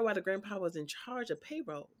even sure why the grandpa was in charge of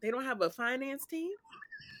payroll. They don't have a finance team.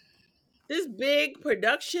 This big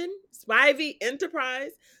production, Spivey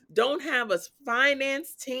Enterprise, don't have a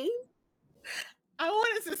finance team. I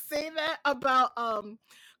wanted to say that about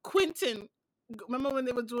Quentin. Remember when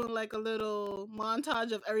they were doing like a little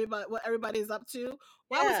montage of everybody, what everybody's up to?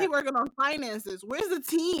 Why was Yeah, he working on finances? Where's the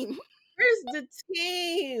team? where's the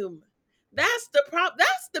team? That's the problem.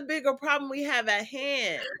 That's the bigger problem we have at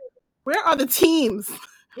hand. Where are the teams?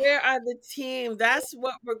 Where are the teams? That's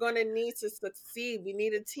what we're going to need to succeed. We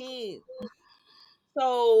need a team.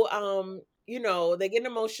 So, they get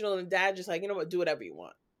emotional, and dad just like, you know what, do whatever you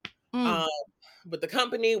want. Mm. Um, with the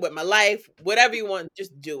company, with my life, whatever you want,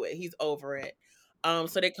 just do it. He's over it. So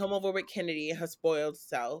they come over with Kennedy and her spoiled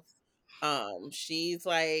self. She's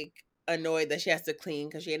like annoyed that she has to clean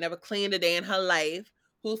because she had never cleaned a day in her life.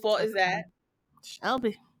 Whose fault is that?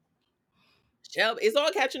 Shelby. Shelby. It's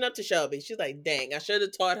all catching up to Shelby. She's like, dang, I should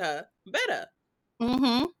have taught her better.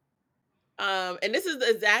 Mm-hmm. And this is the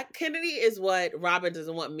exact Kennedy is what Robin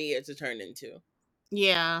doesn't want Mia to turn into.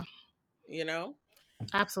 Yeah, You know?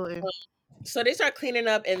 absolutely. So they start cleaning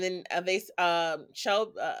up, and then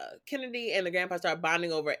Kennedy and the grandpa start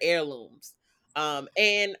bonding over heirlooms.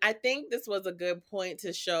 And I think this was a good point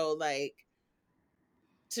to show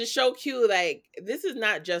Q, like, this is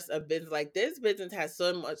not just a business. Like, this business has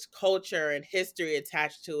so much culture and history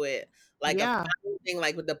attached to it. Like a Yeah. thing,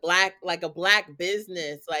 like with like a black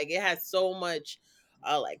business, like it has so much,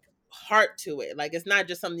 like, heart to it. Like, it's not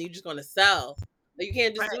just something you're just going to sell. Like, you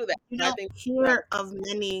can't just Right. do that. You So I don't think, hear of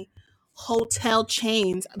many hotel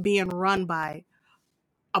chains being run by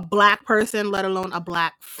a black person, let alone a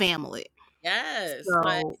black family. yes,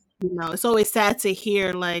 like, So, it's always sad to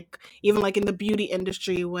hear, like, even like in the beauty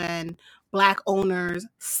industry, when black owners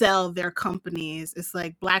sell their companies, it's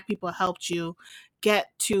like black people helped you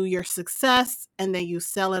get to your success and then you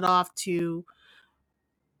sell it off to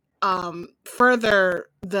further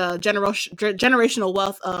the generational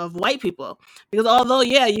wealth of white people. Because although,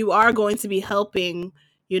 yeah, you are going to be helping,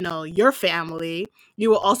 your family,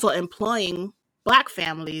 you are also employing black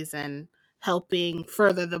families and helping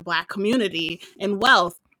further the black community and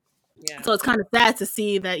wealth. yeah. So it's kind of sad to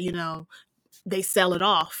see that, they sell it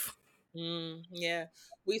off. Yeah,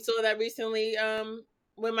 we saw that recently.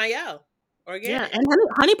 With Mayel Yeah, Organic, and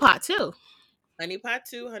honey pot too. Honey Pot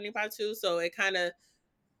Two. So it kind of,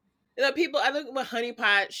 people. I think with Honey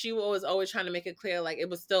Pot, she was always trying to make it clear, like, it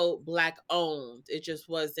was still black owned. It just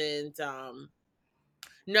wasn't.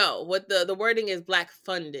 No, what the wording is black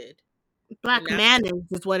funded. And Black that's mayonnaise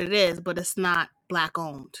is what it is, but it's not black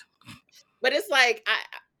owned. but it's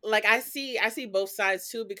I see both sides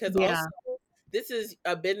too because Yeah. also this is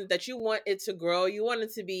a business that you want it to grow. You want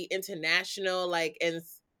it to be international like and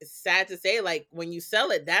it's sad to say like when you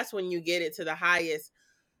sell it that's when you get it to the highest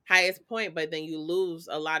point but then you lose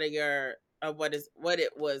a lot of your of what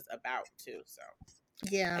it was about too. So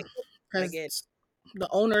Yeah. I, I Because get the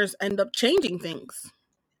owners end up changing things.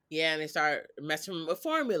 yeah, and they start messing with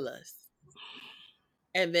formulas.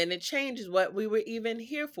 And then it changes what we were even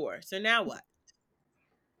here for. So now what?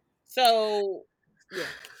 So yeah.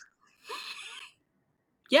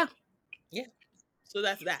 Yeah. Yeah. So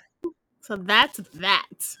that's that. So that's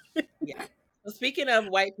that. Yeah. So speaking of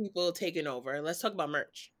white people taking over, let's talk about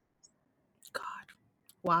merch. God,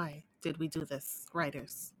 why did we do this,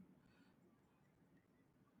 writers?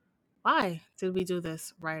 Why did we do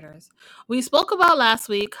this, writers? We spoke about last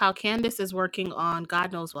week how Candace is working on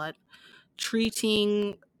God knows what,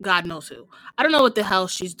 treating God knows who. I don't know what the hell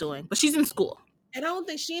she's doing, but she's in school. And I don't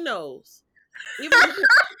think she knows. Even her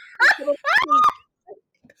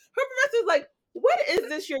professor's like, what is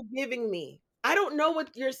this you're giving me? I don't know what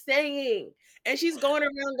you're saying. And she's going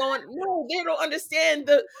around going, no, they don't understand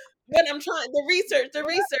the what I'm trying the research.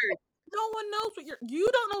 No one knows what you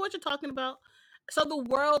don't know what you're talking about. So the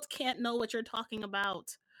world can't know what you're talking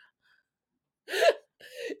about.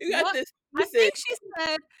 You got What? this I research. think she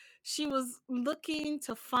said she was looking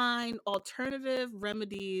to find alternative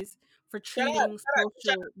remedies for treating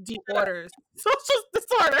social disorders. Social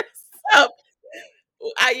disorders. Up.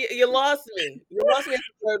 You lost me. You lost me at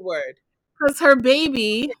the third word. Because her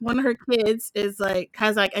baby, one of her kids, is like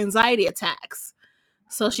has like anxiety attacks.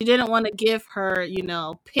 So she didn't want to give her,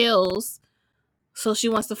 pills. So she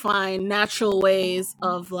wants to find natural ways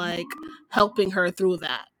of like helping her through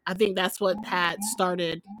that. I think that's what had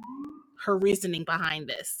started her reasoning behind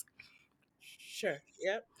this. Sure.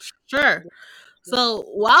 Yep. Sure. So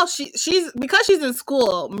while she's because she's in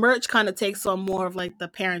school, Murch kind of takes on more of like the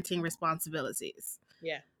parenting responsibilities.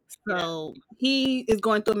 Yeah. So he is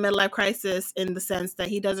going through a midlife crisis in the sense that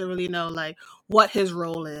he doesn't really know like what his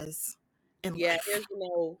role is in life. He doesn't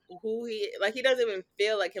know who he doesn't even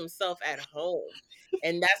feel like himself at home.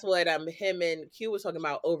 And that's what him and Q was talking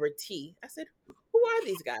about over tea. I said, who are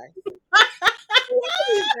these guys? Who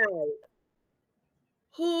are these guys?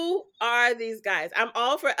 Who are these guys? I'm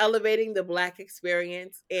all for elevating the Black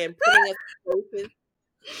experience and putting us in places.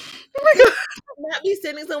 Oh my God. Not be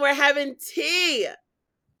sitting somewhere having tea.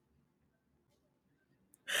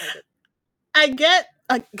 I guess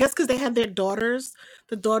because they had their daughters.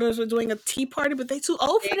 The daughters were doing a tea party, but they too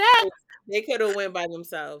old for that They could have went by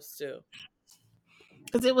themselves too.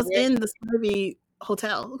 because it was in the Smurvy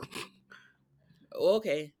hotel.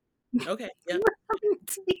 Okay. Okay. Yeah.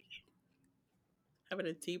 Having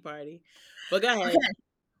a tea party. But go ahead. Okay.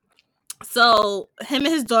 So him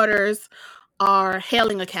and his daughters are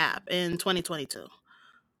hailing a cab in 2022.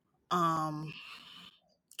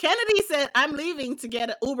 Kennedy said, "I'm leaving to get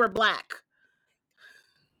an Uber Black."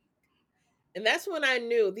 And that's when I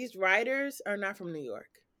knew these writers are not from New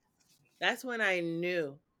York. That's when I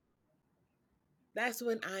knew.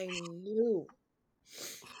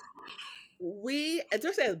 We,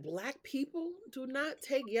 especially as Black people, do not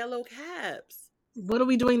take yellow cabs. What are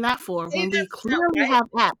we doing that for when we clearly have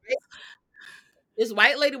apps? This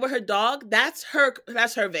white lady with her dog, that's her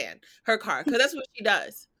van, her car, because that's what she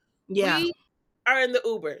does. Yeah. We are in the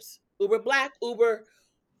Ubers. Uber Black, Uber.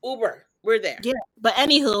 We're there. Yeah. But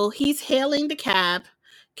anywho, he's hailing the cab.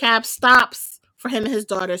 Cab stops for him and his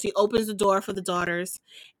daughters. He opens the door for the daughters.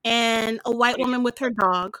 And a white woman with her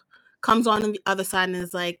dog comes on the other side and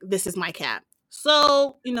is like, "This is my cab."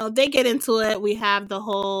 So, they get into it. We have the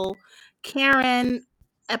whole Karen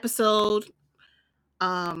episode.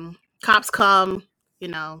 Cops come,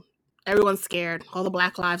 everyone's scared. All the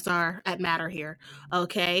Black lives are at matter here.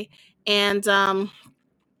 Okay. And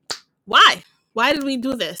why? Why did we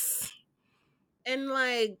do this? And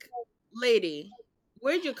like, lady,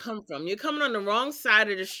 where'd you come from? You're coming on the wrong side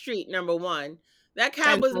of the street, number one. That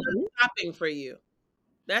cab was not stopping for you.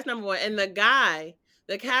 That's number one. And the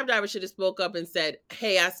cab driver should have spoke up and said,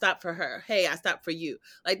 "Hey, I stopped for her. Hey, I stopped for you."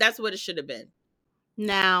 Like, that's what it should have been.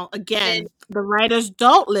 Now, again, the writers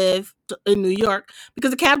don't live in New York because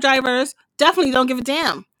the cab drivers definitely don't give a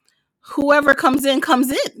damn. Whoever comes in,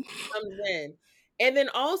 comes in. And then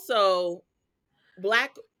also,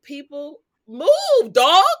 Black people, move,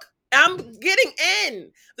 dog. I'm getting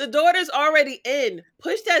in. The daughter's already in.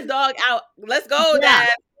 Push that dog out. Let's go, Dad.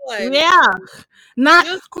 Yeah. Not,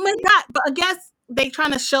 oh my God. But I guess they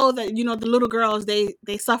trying to show that, the little girls, they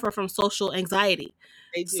suffer from social anxiety.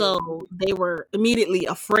 They do. So they were immediately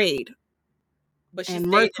afraid. But she And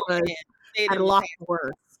stayed Merch in the van. Stayed had in the lost taxi.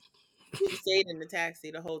 words. She stayed in the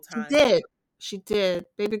taxi the whole She time. did. She did.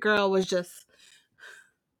 Baby girl was just.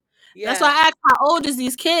 That's why Yeah. I asked, how old is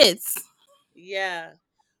these kids? Yeah.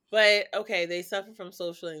 But okay, they suffer from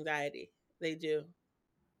social anxiety. They do.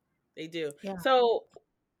 They do. Yeah. So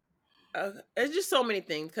it's just so many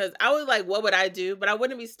things because I was like, what would I do? But I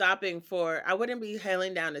wouldn't be I wouldn't be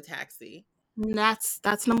hailing down a taxi. And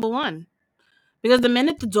that's number one. Because the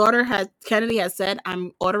minute the daughter Kennedy had said,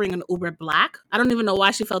 I'm ordering an Uber Black, I don't even know why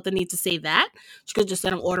she felt the need to say that. She could have just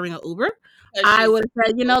said, I'm ordering an Uber. Because I she's, would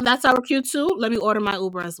have said, that's our cue too. Let me order my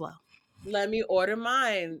Uber as well. let me order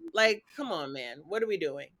mine. Like, come on, man. What are we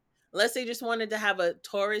doing? Unless they just wanted to have a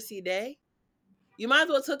touristy day, you might as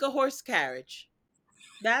well took a horse carriage.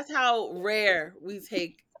 That's how rare we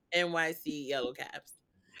take NYC yellow cabs.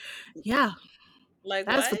 Yeah. Like,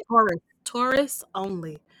 That is for what? tourists. Tourists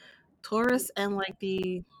only. Tourists and like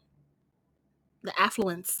the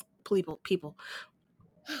affluence people.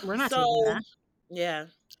 We're not taking So, that yeah.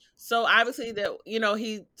 So obviously that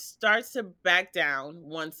he starts to back down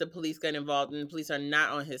once the police get involved, and the police are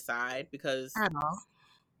not on his side because at all.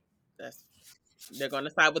 that's they're going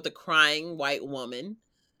to side with the crying white woman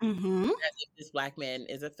Mm-hmm. as if this black man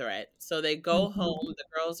is a threat. So they go Mm-hmm. home. The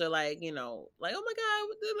girls are like, like, oh my God,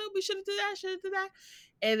 we should have did that, should have did that.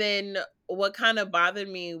 And then what kind of bothered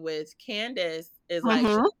me with Candace is like,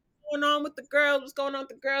 Mm-hmm. what's going on with the girls? What's going on with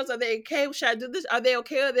the girls? Are they okay? Should I do this? Are they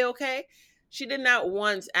okay? Are they okay? She did not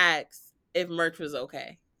once ask if Merch was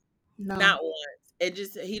okay. No. Not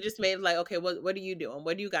once. He just made it like, okay, what are you doing?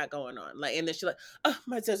 What do you got going on? Like, and then she's like, oh,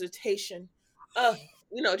 my dissertation. Oh,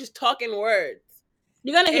 just talking words.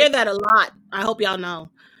 You're gonna And hear that a lot. I hope y'all know.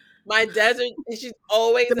 my desert, she's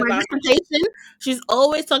always My about dissertation. She's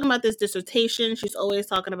always talking about this dissertation. She's always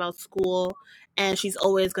talking about school, and she's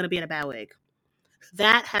always gonna be in a bad wig.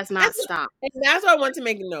 That has not stopped. and that's why I want to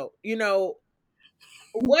make a note.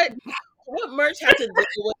 What Merch had to deal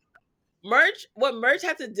with what Merch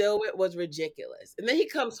had to deal with was ridiculous. And then he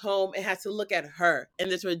comes home and has to look at her in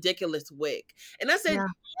this ridiculous wig. And I said, Yeah.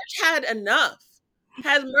 Merch had enough.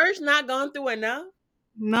 Has Merch not gone through enough?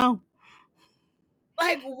 No.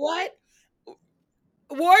 Like, what?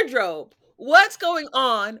 Wardrobe. What's going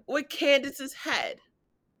on with Candace's head?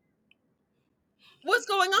 What's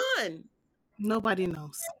going on? Nobody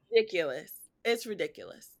knows. Ridiculous. It's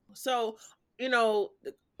ridiculous. So, you know,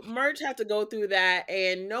 Merch had to go through that,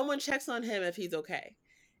 and no one checks on him if he's okay.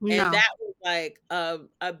 And No. that was like a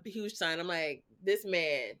huge sign. I'm like, this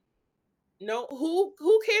man, no, who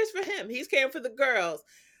cares for him? He's caring for the girls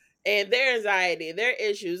and their anxiety, their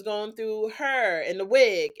issues, going through her and the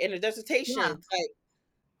wig and the dissertation. Yeah.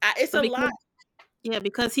 Like, it's a lot. Yeah,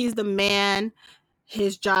 because he's the man.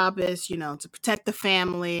 His job is, to protect the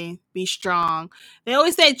family, be strong. They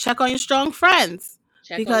always say, check on your strong friends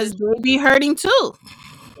because they be hurting too.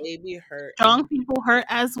 They be hurt. Strong people hurt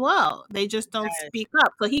as well. They just don't speak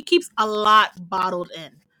up. So he keeps a lot bottled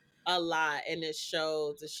in. A lot, and it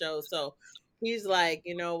shows. So he's like,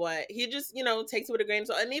 you know what? He just, takes it with a grain of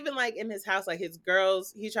salt. And even like in his house, like his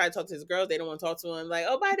girls, he tried to talk to his girls. They don't want to talk to him. Like,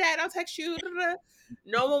 oh, bye, Dad. I'll text you.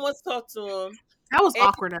 No one wants to talk to him. That was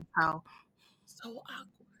awkward as hell. So awkward.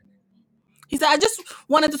 He said, I just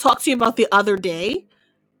wanted to talk to you about the other day.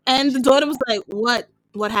 And the daughter was like,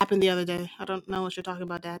 what happened the other day? I don't know what you're talking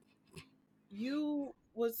about, Dad. Were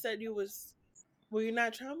you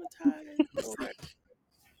not traumatized? Or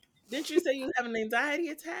didn't you say you have an anxiety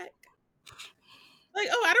attack? Like,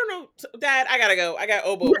 oh, I don't know, Dad. I gotta go. I got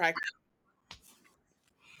oboe practice.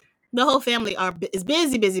 The whole family is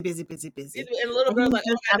busy. And the little girl's like,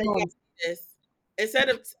 oh, this. Instead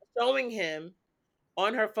of showing him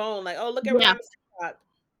on her phone, like, oh, look at Ron's TikTok.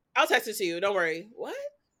 I'll text it to you. Don't worry. What?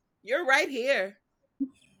 You're right here.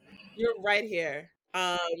 You're right here.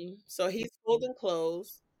 So he's folding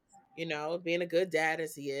clothes, being a good dad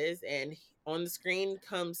as he is, and on the screen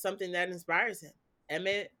comes something that inspires him.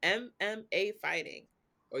 MMA fighting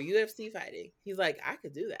or UFC fighting. He's like, I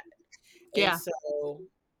could do that. Yeah. And so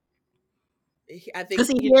I think because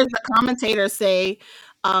he hears the commentator say,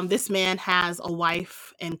 this man has a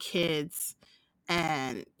wife and kids,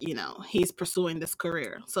 and he's pursuing this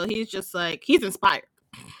career. So he's just like, he's inspired.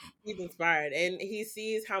 He's inspired, and he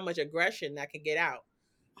sees how much aggression that can get out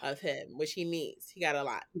of him, which he needs. He got a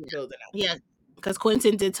lot building up. Yeah, because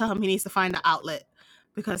Quentin did tell him he needs to find an outlet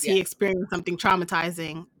because he experienced something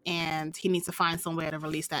traumatizing, and he needs to find somewhere to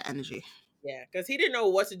release that energy. Yeah, because he didn't know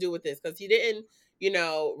what to do with this, because he didn't,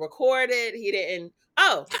 record it. He didn't.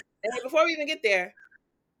 Oh, and before we even get there,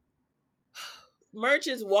 Merch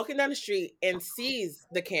is walking down the street and sees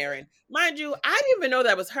the Karen. Mind you, I didn't even know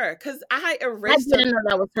that was her because I I erased her. didn't know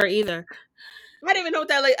that was her either. I didn't even know what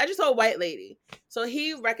that lady. I just saw a white lady. So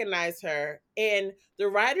he recognized her, and the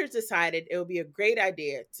writers decided it would be a great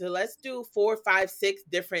idea to let's do 4, 5, 6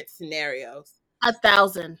 different scenarios.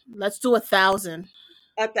 1,000. Let's do 1,000.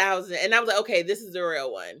 1,000, and I was like, okay, this is the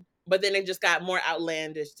real one. But then it just got more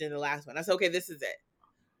outlandish than the last one. I said, okay, this is it.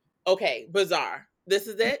 Okay, bizarre. This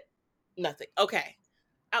is it. Nothing. Okay,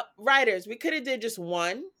 writers, we could have did just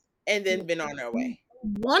one and then been on our way.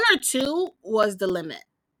 1 or 2 was the limit.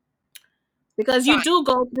 Because you Fine. do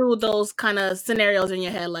go through those kind of scenarios in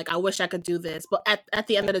your head, like, I wish I could do this. But at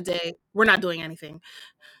the end of the day, we're not doing anything.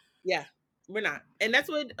 Yeah, we're not. And that's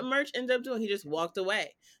what Merch ended up doing. He just walked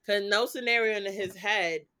away. Because no scenario in his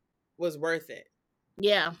head was worth it.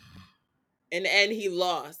 Yeah. In the end, he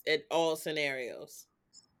lost at all scenarios.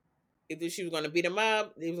 Either she was going to beat him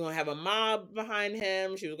up, he was going to have a mob behind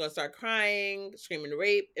him, she was going to start crying, screaming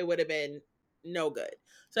rape. It would have been no good.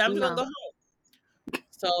 So I'm just going to go home.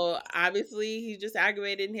 So obviously he's just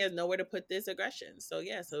aggravated and he has nowhere to put this aggression. So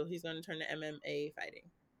yeah, so he's going to turn to MMA fighting.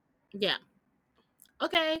 Yeah.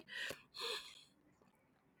 Okay.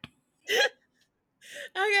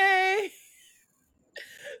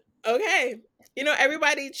 Okay. You know,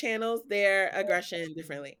 everybody channels their aggression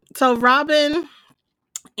differently. So Robin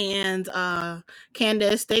and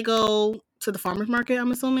Candace, they go to the farmer's market,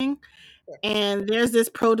 I'm assuming. Sure. And there's this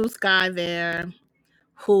produce guy there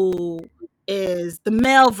who is the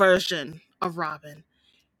male version of Robin.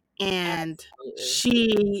 And Absolutely.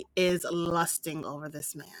 she is lusting over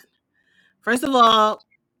this man. First of all,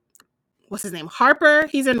 what's his name? Harper.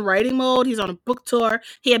 He's in writing mode. He's on a book tour.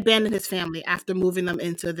 He abandoned his family after moving them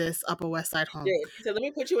into this Upper West Side home. He said, let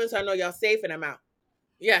me put you in so I know y'all safe and I'm out.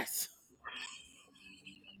 Yes.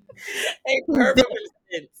 A perfect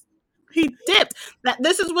instance. He dipped.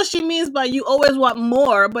 This is what she means by you always want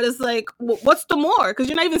more, but it's like, what's the more? Because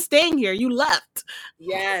you're not even staying here. You left.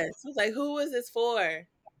 Yes. He was like, who is this for?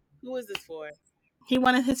 Who is this for? He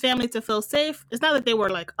wanted his family to feel safe. It's not that they were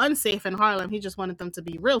like unsafe in Harlem. He just wanted them to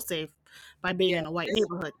be real safe by being in a white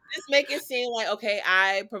neighborhood. Just make it seem like, okay,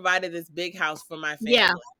 I provided this big house for my family.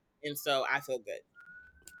 Yeah. And so I feel good.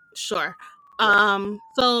 Sure.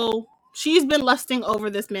 So she's been lusting over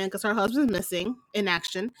this man because her husband's missing in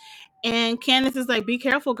action. And Candace is like, be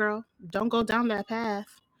careful, girl. Don't go down that path.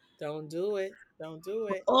 Don't do it. Don't do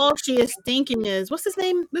it. All she is thinking is, what's his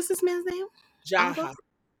name? What's this man's name? Jaha.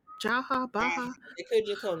 Baha. They could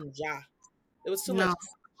just call him Jah. It was too much.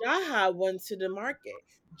 Jaha went to the market.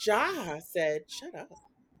 Jaha said, shut up.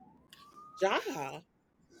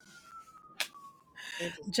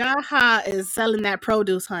 Jaha is selling that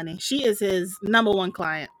produce, honey. She is his number one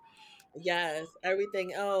client. Yes,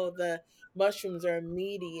 everything. Oh, the mushrooms are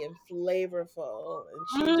meaty and flavorful. And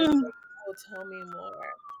she just like, oh, tell me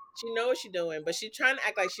more. She knows what she's doing, but she's trying to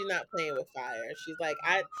act like she's not playing with fire. She's like,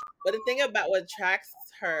 but the thing about what attracts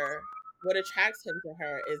him to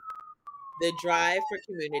her is the drive for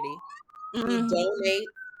community. He donates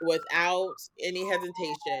without any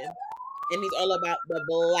hesitation. And he's all about the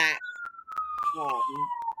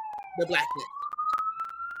blackness.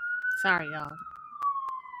 Sorry, y'all.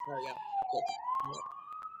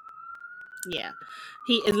 Yeah.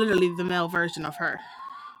 He is literally the male version of her.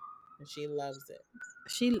 And she loves it.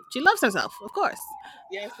 She loves herself, of course.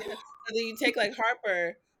 Yes. And then you take like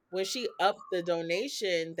Harper, when she upped the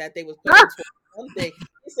donation that they was putting towards something,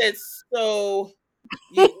 he said, so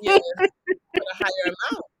you put a higher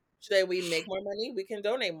amount. So that we make more money, we can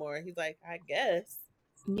donate more. He's like, I guess.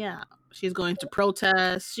 Yeah. She's going to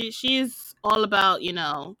protest. She's all about,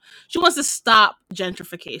 she wants to stop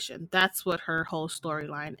gentrification. That's what her whole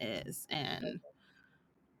storyline is. And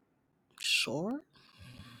sure.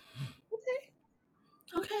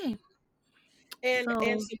 Okay. And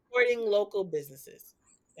supporting local businesses.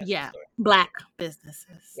 That's Black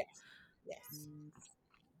businesses. Yes.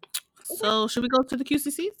 So should we go to the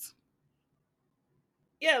QCCs?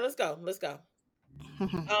 Yeah, let's go.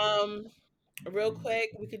 Real quick,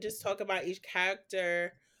 we could just talk about each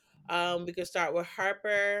character. We could start with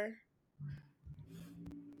Harper.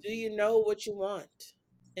 Do you know what you want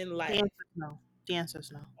in life? The answer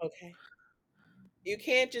is no. Okay. You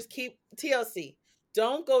can't just keep TLC.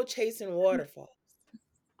 Don't go chasing waterfalls.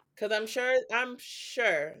 Because I'm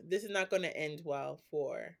sure this is not going to end well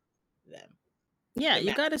for them. Yeah,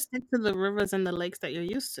 you got to stick to the rivers and the lakes that you're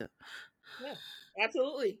used to. Yeah,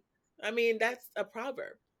 absolutely. I mean, that's a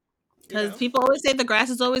proverb. Because people always say the grass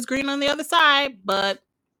is always green on the other side, but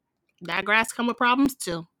that grass come with problems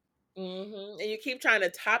too. Mm-hmm. And you keep trying to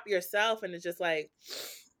top yourself, and it's just like,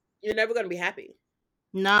 you're never going to be happy.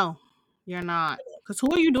 No, You're not. Because who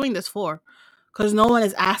are you doing this for? Because no one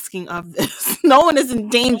is asking of this. No one is in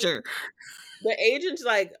danger. The agent's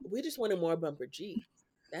like, we just wanted more bumper G.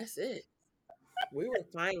 That's it. We were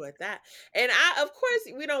fine with that. And of course,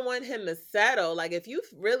 we don't want him to settle. Like, if you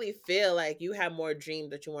really feel like you have more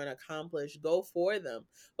dreams that you want to accomplish, go for them.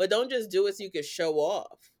 But don't just do it so you can show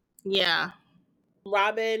off. Yeah.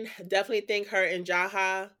 Robin, definitely think her and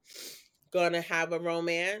Jaha gonna have a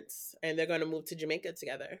romance, and they're gonna move to Jamaica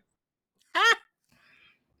together. Ah,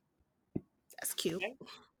 that's cute. Okay.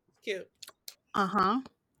 Cute. Uh-huh.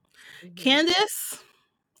 Mhm. Candace,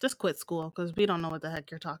 just quit school because we don't know what the heck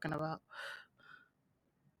you're talking about.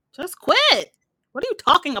 Just quit. What are you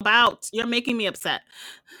talking about? You're making me upset.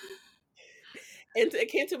 And it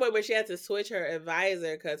came to a point where she had to switch her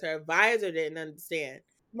advisor because her advisor didn't understand.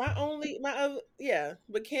 But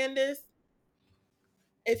Candace,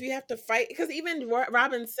 if you have to fight, because even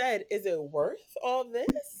Robin said, is it worth all this?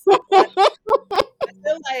 I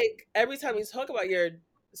feel like every time you talk about your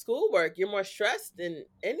schoolwork, you're more stressed than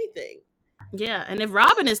anything. Yeah, and if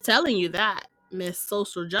Robin is telling you that, Miss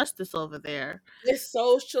Social Justice over there, Miss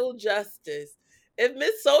Social Justice. If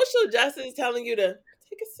Miss Social Justice is telling you to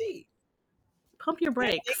take a seat, pump your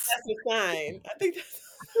I think brakes. that's a sign. I think that's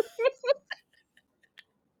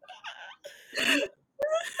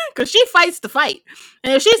Because she fights the fight.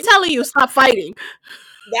 And if she's telling you stop fighting,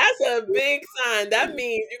 that's a big sign. That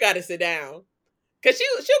means you got to sit down. Because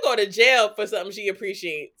she'll go to jail for something she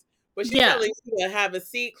appreciates. But she's telling you to have a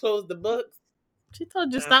seat, close the books. She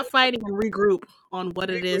told you stop fighting and regroup on what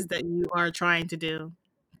it is that you are trying to do.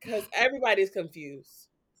 Because everybody's confused.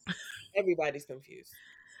 Everybody's confused.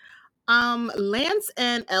 Lance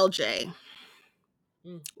and LJ.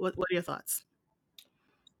 What are your thoughts?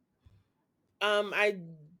 I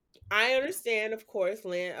understand, of course,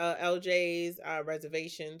 LJ's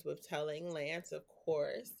reservations with telling Lance, of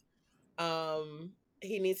course.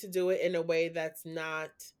 He needs to do it in a way that's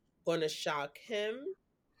not going to shock him,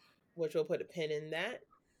 which we'll put a pin in that.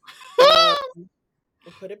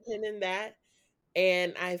 We'll put a pin in that.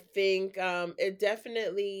 And I think it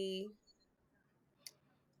definitely,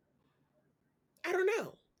 I don't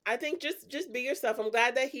know. I think just be yourself. I'm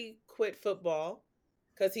glad that he quit football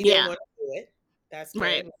because he didn't want to do it. That's good.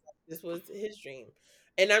 Right. This was his dream.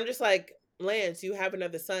 And I'm just like, Lance, you have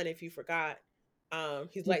another son if you forgot.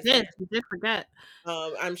 He's like, he did forget.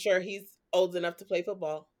 I'm sure he's old enough to play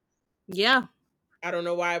football. Yeah. I don't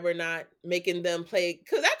know why we're not making them play,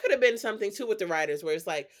 because that could have been something too with the writers where it's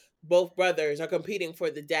like both brothers are competing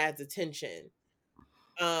for the dad's attention.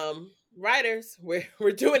 Writers,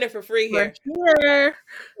 we're doing it for free here. We're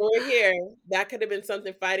here. That could have been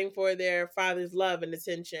something, fighting for their father's love and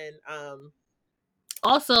attention.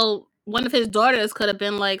 Also, one of his daughters could have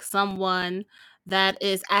been like someone that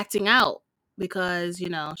is acting out because,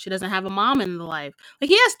 she doesn't have a mom in the life. Like,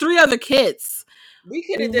 he has 3 other kids. We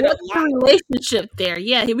could have did a lot. Relationship there.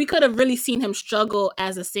 Yeah, we could have really seen him struggle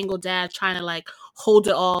as a single dad, trying to like hold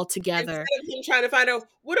it all together. Instead of him trying to find out,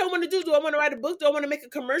 what do I want to do? Do I want to write a book? Do I want to make a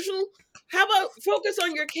commercial? How about focus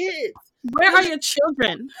on your kids? Where are your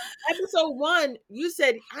children? Episode 1, you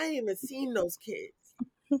said, I ain't even seen those kids.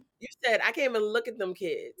 You said, I can't even look at them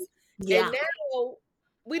kids. Yeah. And now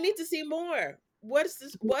we need to see more. What is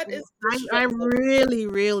this? I really,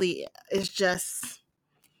 really, it's just,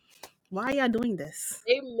 why are y'all doing this?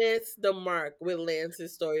 They missed the mark with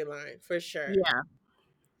Lance's storyline, for sure. Yeah.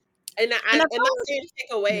 And I'm not saying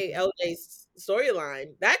take away LJ's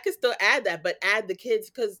storyline. That could still add that, but add the kids,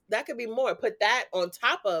 because that could be more. Put that on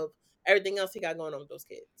top of everything else he got going on with those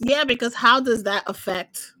kids. Yeah, because how does that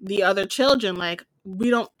affect the other children? Like, we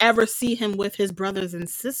don't ever see him with his brothers and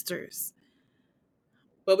sisters.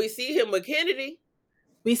 But we see him with Kennedy.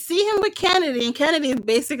 We see him with Kennedy, and Kennedy is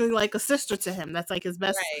basically like a sister to him. That's like his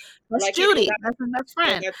best. Right. That's like Judy. That's his best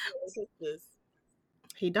friend.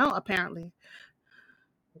 He don't, apparently.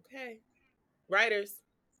 Okay. Writers.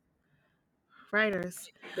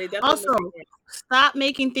 They also, stop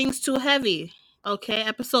making things too heavy. Okay,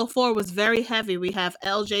 episode 4 was very heavy. We have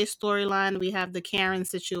LJ's storyline. We have the Karen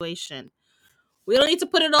situation. We don't need to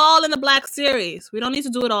put it all in the Black series. We don't need to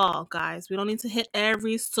do it all, guys. We don't need to hit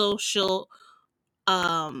every social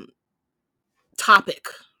topic.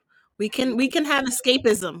 We can have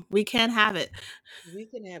escapism. We can have it. We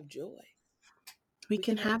can have joy. We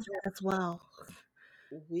can have that as well.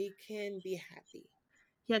 We can be happy.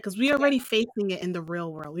 Yeah, because we are already facing it in the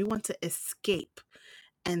real world. We want to escape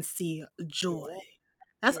and see joy.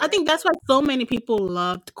 I think that's why so many people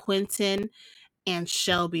loved Quentin and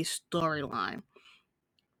Shelby's storyline,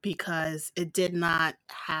 because it did not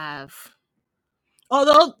have,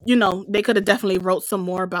 although they could have definitely wrote some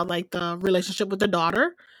more about like the relationship with the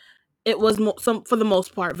daughter it was for the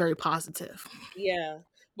most part very positive. Yeah.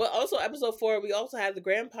 But also episode 4, we also have the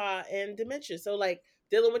grandpa and dementia. So like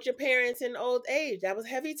dealing with your parents in old age, that was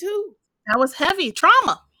heavy too. That was heavy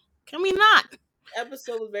trauma. Can we not?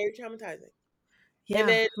 Episode was very traumatizing. Yeah, And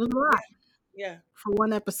then it was a lot yeah, for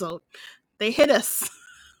one episode. They hit us.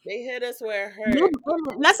 they hit us where it hurt.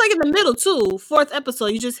 That's like in the middle too. 4th episode,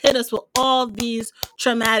 you just hit us with all these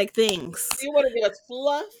traumatic things. You want to give us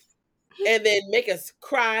fluff and then make us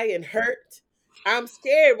cry and hurt. I'm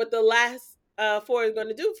scared what the last 4 is going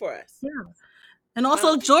to do for us. Yeah. And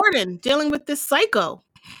also Jordan dealing with this psycho.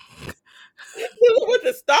 Dealing with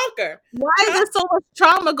the stalker. Why is there so much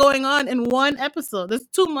trauma going on in one episode? That's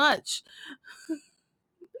too much.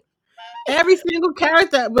 Every single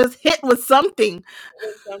character was hit with something.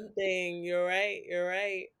 You're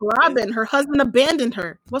right. Robin, her husband abandoned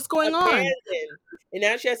her. What's going on? And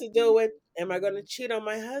now she has to deal with, am I going to cheat on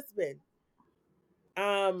my husband?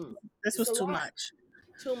 This was too much.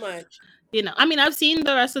 Too much. You know, I mean, I've seen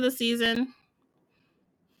the rest of the season.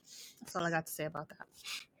 That's all I got to say about that.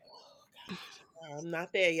 I'm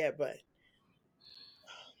not there yet, but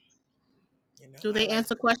do they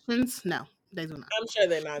answer questions? No, they do not. I'm sure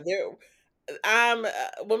they're not.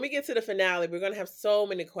 When we get to the finale, we're gonna have so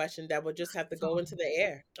many questions that will just have to go into the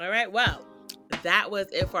air. All right, well, that was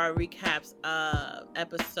it for our recaps of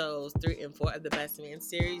episodes 3 and 4 of the Best Man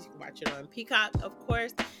series. You can watch it on Peacock, of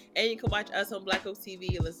course, and you can watch us on Black Oak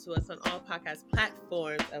TV. Listen to us on all podcast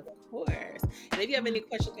platforms, of course. And if you have any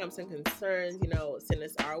questions, comments, and concerns, send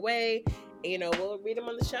us our way. And, we'll read them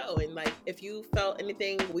on the show. And like, if you felt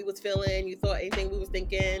anything we was feeling, you thought anything we was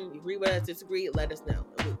thinking, you agree with us, disagree, let us know.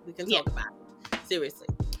 We can talk about it. Seriously.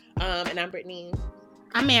 And I'm Brittany.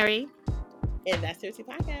 I'm Mary. And that's Seriously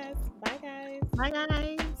Podcast. Bye, guys. Bye,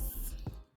 guys.